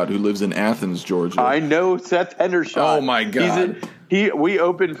Hendershot who lives in Athens, Georgia. I know Seth Hendershot. Oh, my God. We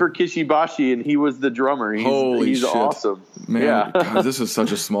opened for Kishibashi, and he was the drummer. He's awesome. Man, God, this is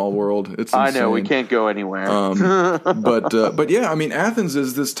such a small world. It's insane. I know, we can't go anywhere. But yeah, I mean, Athens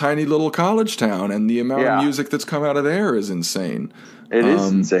is this tiny little college town, and the amount of music that's come out of there is insane. It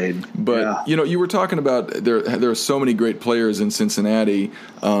is insane. But, you were talking about there are so many great players in Cincinnati.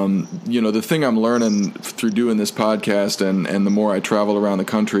 The thing I'm learning through doing this podcast and the more I travel around the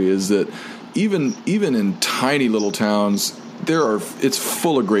country is that even in tiny little towns, it's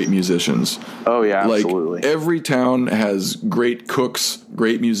full of great musicians. Oh, yeah, absolutely. Like, every town has great cooks,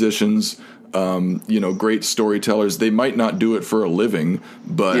 great musicians, great storytellers. They might not do it for a living,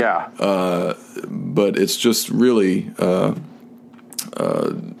 but it's just really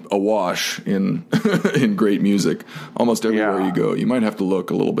awash in in great music. Almost everywhere you go, you might have to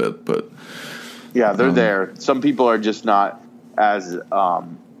look a little bit, but they're there. Some people are just not as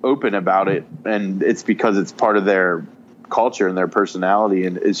open about it, and it's because it's part of their culture and their personality,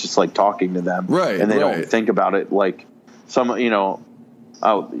 and it's just like talking to them, right? And they don't think about it like some. I'm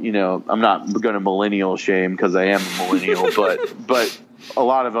not going to millennial shame because I am a millennial, but a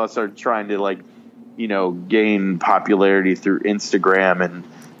lot of us are trying to gain popularity through Instagram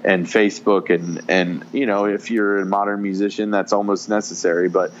and Facebook and if you're a modern musician, that's almost necessary.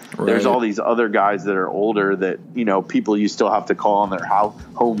 But there's all these other guys that are older that people you still have to call on their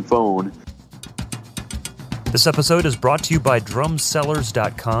home phone. This episode is brought to you by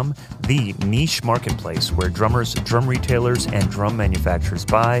Drumsellers.com, the niche marketplace where drummers, drum retailers, and drum manufacturers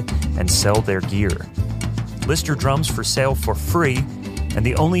buy and sell their gear. List your drums for sale for free, and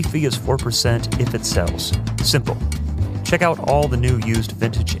the only fee is 4% if it sells. Simple. Check out all the new used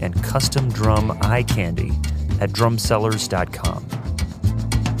vintage and custom drum eye candy at Drumsellers.com.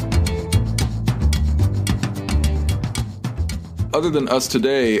 Other than Us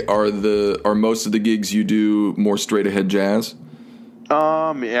Today, are most of the gigs you do more straight ahead jazz?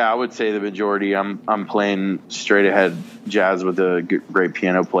 I would say the majority. I'm playing straight ahead jazz with a great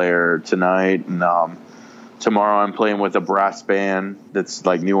piano player tonight, and tomorrow I'm playing with a brass band that's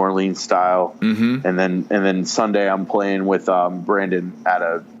like New Orleans style, and then Sunday I'm playing with Brandon at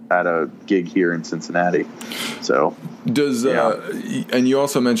a gig here in Cincinnati. So and you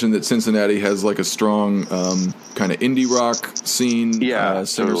also mentioned that Cincinnati has like a strong kind of indie rock scene,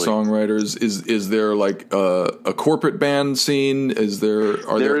 singer-songwriters. Is there like a corporate band scene?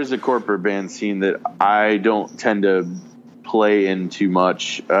 There is a corporate band scene that I don't tend to play in too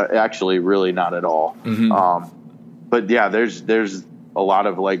much. Actually, really not at all. But yeah, there's a lot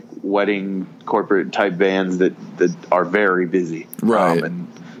of like wedding corporate type bands that are very busy, right? And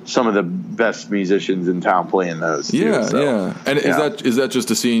some of the best musicians in town playing those. And is that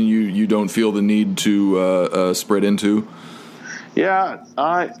just a scene you don't feel the need to spread into? Yeah,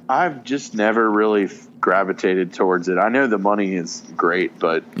 I've just never really gravitated towards it. I know the money is great,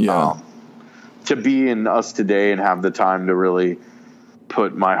 but to be in Us Today and have the time to really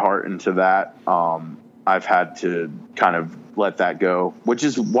put my heart into that, I've had to kind of let that go, which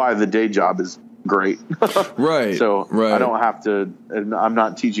is why the day job is great. Right. So I don't have to, and I'm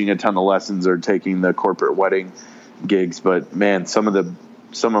not teaching a ton of lessons or taking the corporate wedding gigs, but man, some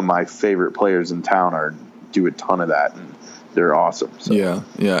of my favorite players in town do a ton of that, and they're awesome. So,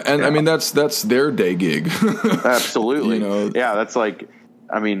 I mean, that's their day gig. Absolutely. That's like,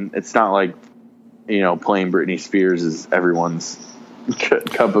 I mean, it's not like, playing Britney Spears is everyone's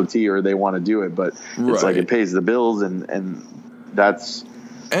cup of tea or they want to do it, but it's like it pays the bills, and that's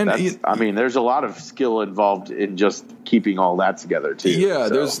I mean, there's a lot of skill involved in just keeping all that together too. Yeah,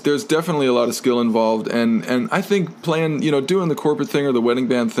 there's definitely a lot of skill involved, and I think playing, doing the corporate thing or the wedding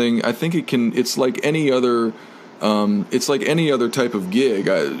band thing, I think it's like any other. It's like any other type of gig.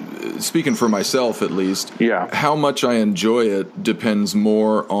 Speaking for myself, at least, how much I enjoy it depends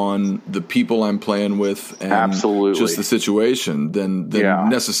more on the people I'm playing with and just the situation than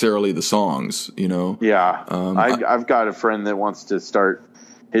necessarily the songs. I've got a friend that wants to start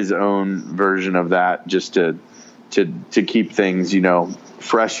his own version of that just to keep things,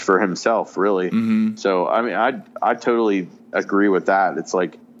 fresh for himself, really. Mm-hmm. So, I mean, I totally agree with that. It's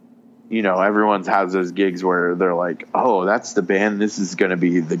like, everyone has those gigs where they're like, oh, that's the band. This is going to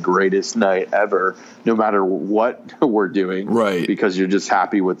be the greatest night ever, no matter what we're doing. Right. Because you're just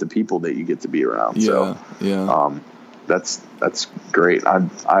happy with the people that you get to be around. That's great.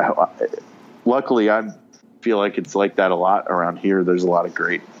 Luckily, I feel like it's like that a lot around here. There's a lot of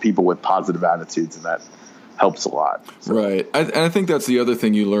great people with positive attitudes, and that helps a lot. So. Right. And I think that's the other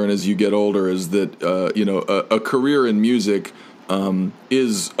thing you learn as you get older is that, a career in music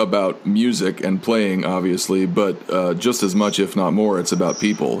is about music and playing, obviously, but just as much, if not more, it's about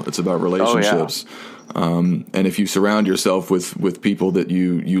people. It's about relationships. And if you surround yourself with people that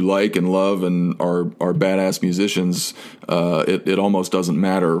you like and love and are badass musicians, it almost doesn't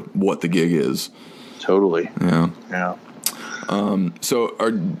matter what the gig is. Totally. Yeah.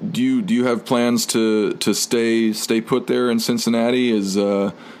 So do you have plans to stay put there in Cincinnati? Is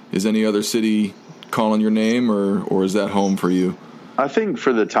any other city calling your name, or is that home for you? I think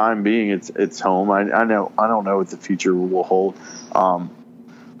for the time being, it's home. I don't know what the future will hold.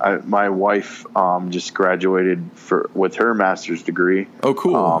 My wife just graduated with her master's degree. Oh,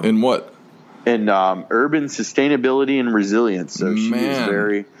 cool! In what? In urban sustainability and resilience. So she is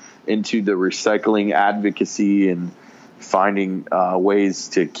very into the recycling advocacy and finding ways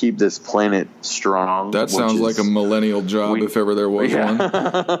to keep this planet strong. That sounds like a millennial job, if ever there was one.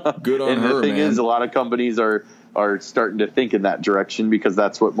 Good on and her, the thing man. is, a lot of companies are starting to think in that direction because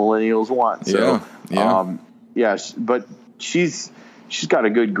that's what millennials want. So, but she's got a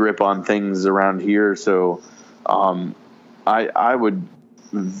good grip on things around here. So I would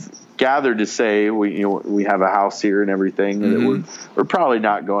gather to say we have a house here and everything, and we're probably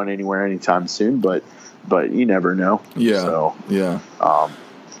not going anywhere anytime soon, but you never know. Yeah. So,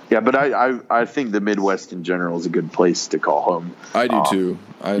 but I think the Midwest in general is a good place to call home. I do too.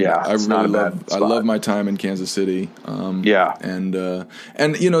 I really love my time in Kansas City. And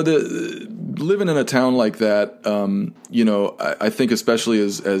living in a town like that, I think especially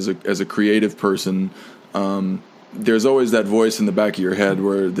as a creative person, there's always that voice in the back of your head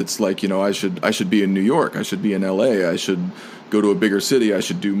where it's like, I should be in New York, I should be in LA, I should go to a bigger city, I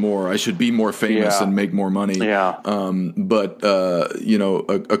should do more, I should be more famous and make more money. But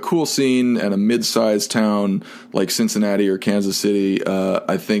a cool scene and a mid-sized town like Cincinnati or Kansas City,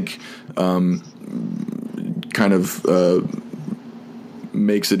 I think kind of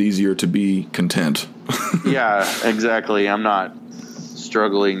makes it easier to be content. Yeah, exactly. I'm not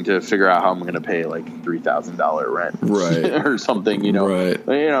struggling to figure out how I'm going to pay like $3,000 rent, right, or something. Right.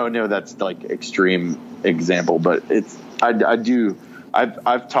 No, that's like extreme example, but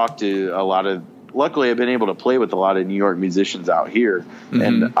I've talked to a lot of. Luckily, I've been able to play with a lot of New York musicians out here,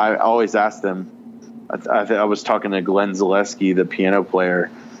 and I always ask them. I was talking to Glenn Zaleski, the piano player.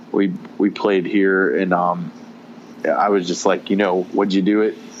 We played here, and I was just like, would you do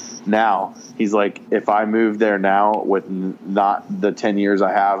it now? He's like, if I moved there now with not the 10 years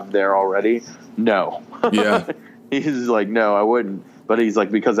I have there already, no. Yeah. He's like, no, I wouldn't. But he's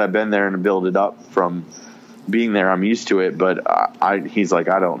like, because I've been there and built it up from being there, I'm used to it. But he's like,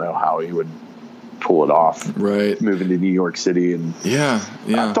 I don't know how he would pull it off. Right. Moving to New York City. And yeah.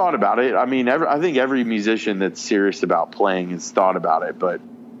 I thought about it. I mean, I think every musician that's serious about playing has thought about it. But,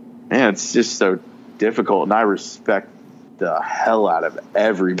 man, it's just so difficult. And I respect the hell out of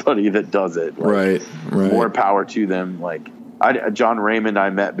everybody that does it. Right. More power to them. Like John Raymond,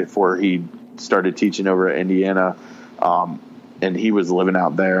 I met before he started teaching over at Indiana, and he was living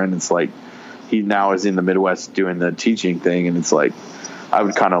out there. And it's like he now is in the Midwest doing the teaching thing, and it's like I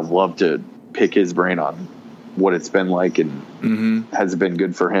would kind of love to pick his brain on what it's been like and has it been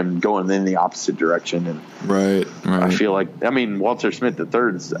good for him going in the opposite direction. And right. I feel like, Walter Smith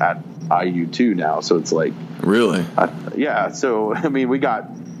III's at IU too now. So it's like, really? So, we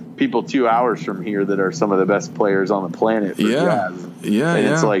got people 2 hours from here that are some of the best players on the planet for jazz. Yeah. And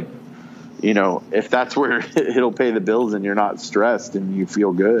it's like, if that's where it'll pay the bills and you're not stressed and you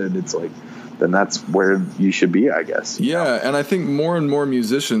feel good, it's like, then that's where you should be, I guess. Yeah, and I think more and more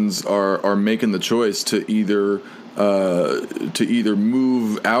musicians are making the choice to either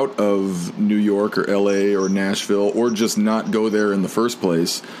move out of New York or LA or Nashville or just not go there in the first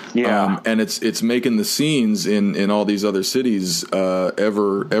place. Yeah. And it's making the scenes in all these other cities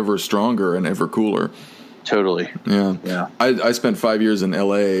ever stronger and ever cooler. Totally. Yeah. I spent 5 years in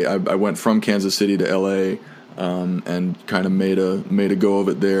LA. I went from Kansas City to LA and kind of made a go of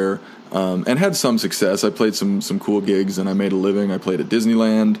it there. And had some success. I played some cool gigs and I made a living. I played at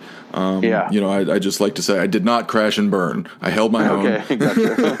Disneyland. I just like to say I did not crash and burn. I held my own. Okay,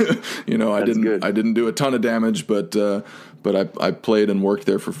 gotcha. I didn't do a ton of damage, but I played and worked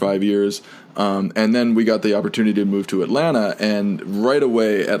there for 5 years. And then we got the opportunity to move to Atlanta, and right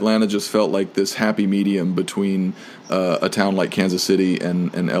away Atlanta just felt like this happy medium between a town like Kansas City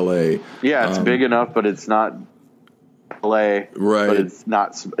and LA. Yeah, it's big enough, but it's not LA, right? But it's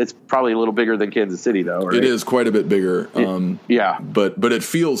not. It's probably a little bigger than Kansas City, though. Right? It is quite a bit bigger. But it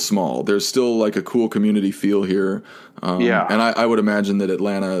feels small. There's still like a cool community feel here. And I would imagine that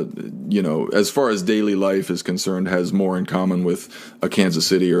Atlanta, as far as daily life is concerned, has more in common with a Kansas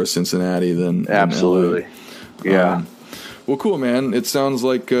City or a Cincinnati than absolutely. LA. Yeah. Well, cool, man. It sounds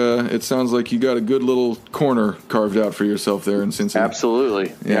like you got a good little corner carved out for yourself there in Cincinnati.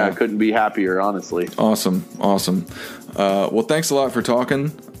 Absolutely. Yeah, I couldn't be happier, honestly. Awesome. Well, thanks a lot for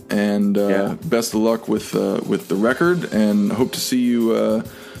talking, and best of luck with the record, and hope to see you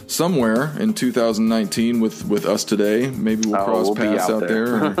somewhere in 2019 with us today. Maybe we'll cross paths out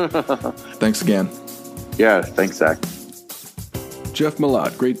there. Thanks again. Yeah, thanks, Zach. Jeff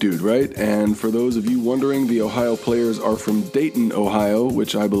Malott, great dude, right? And for those of you wondering, the Ohio Players are from Dayton, Ohio,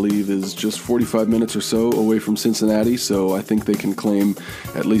 which I believe is just 45 minutes or so away from Cincinnati, so I think they can claim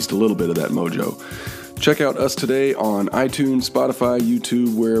at least a little bit of that mojo. Check out us today on iTunes, Spotify,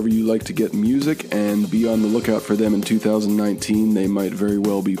 YouTube, wherever you like to get music, and be on the lookout for them in 2019. They might very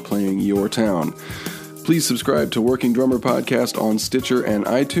well be playing your town. Please subscribe to Working Drummer Podcast on Stitcher and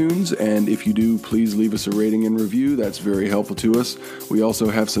iTunes, and if you do, please leave us a rating and review. That's very helpful to us. We also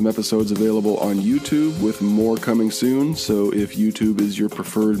have some episodes available on YouTube, with more coming soon, so if YouTube is your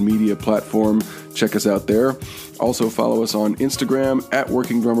preferred media platform, check us out there. Also follow us on Instagram at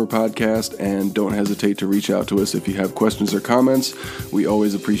Working Drummer Podcast, and don't hesitate to reach out to us if you have questions or comments. We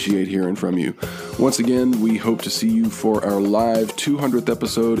always appreciate hearing from you. Once again, we hope to see you for our live 200th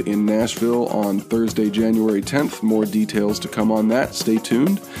episode in Nashville on Thursday, January 10th. More details to come on that. Stay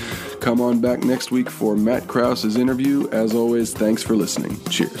tuned. Come on back next week for Matt Krause's interview. As always, thanks for listening.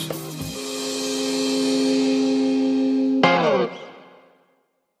 Cheers.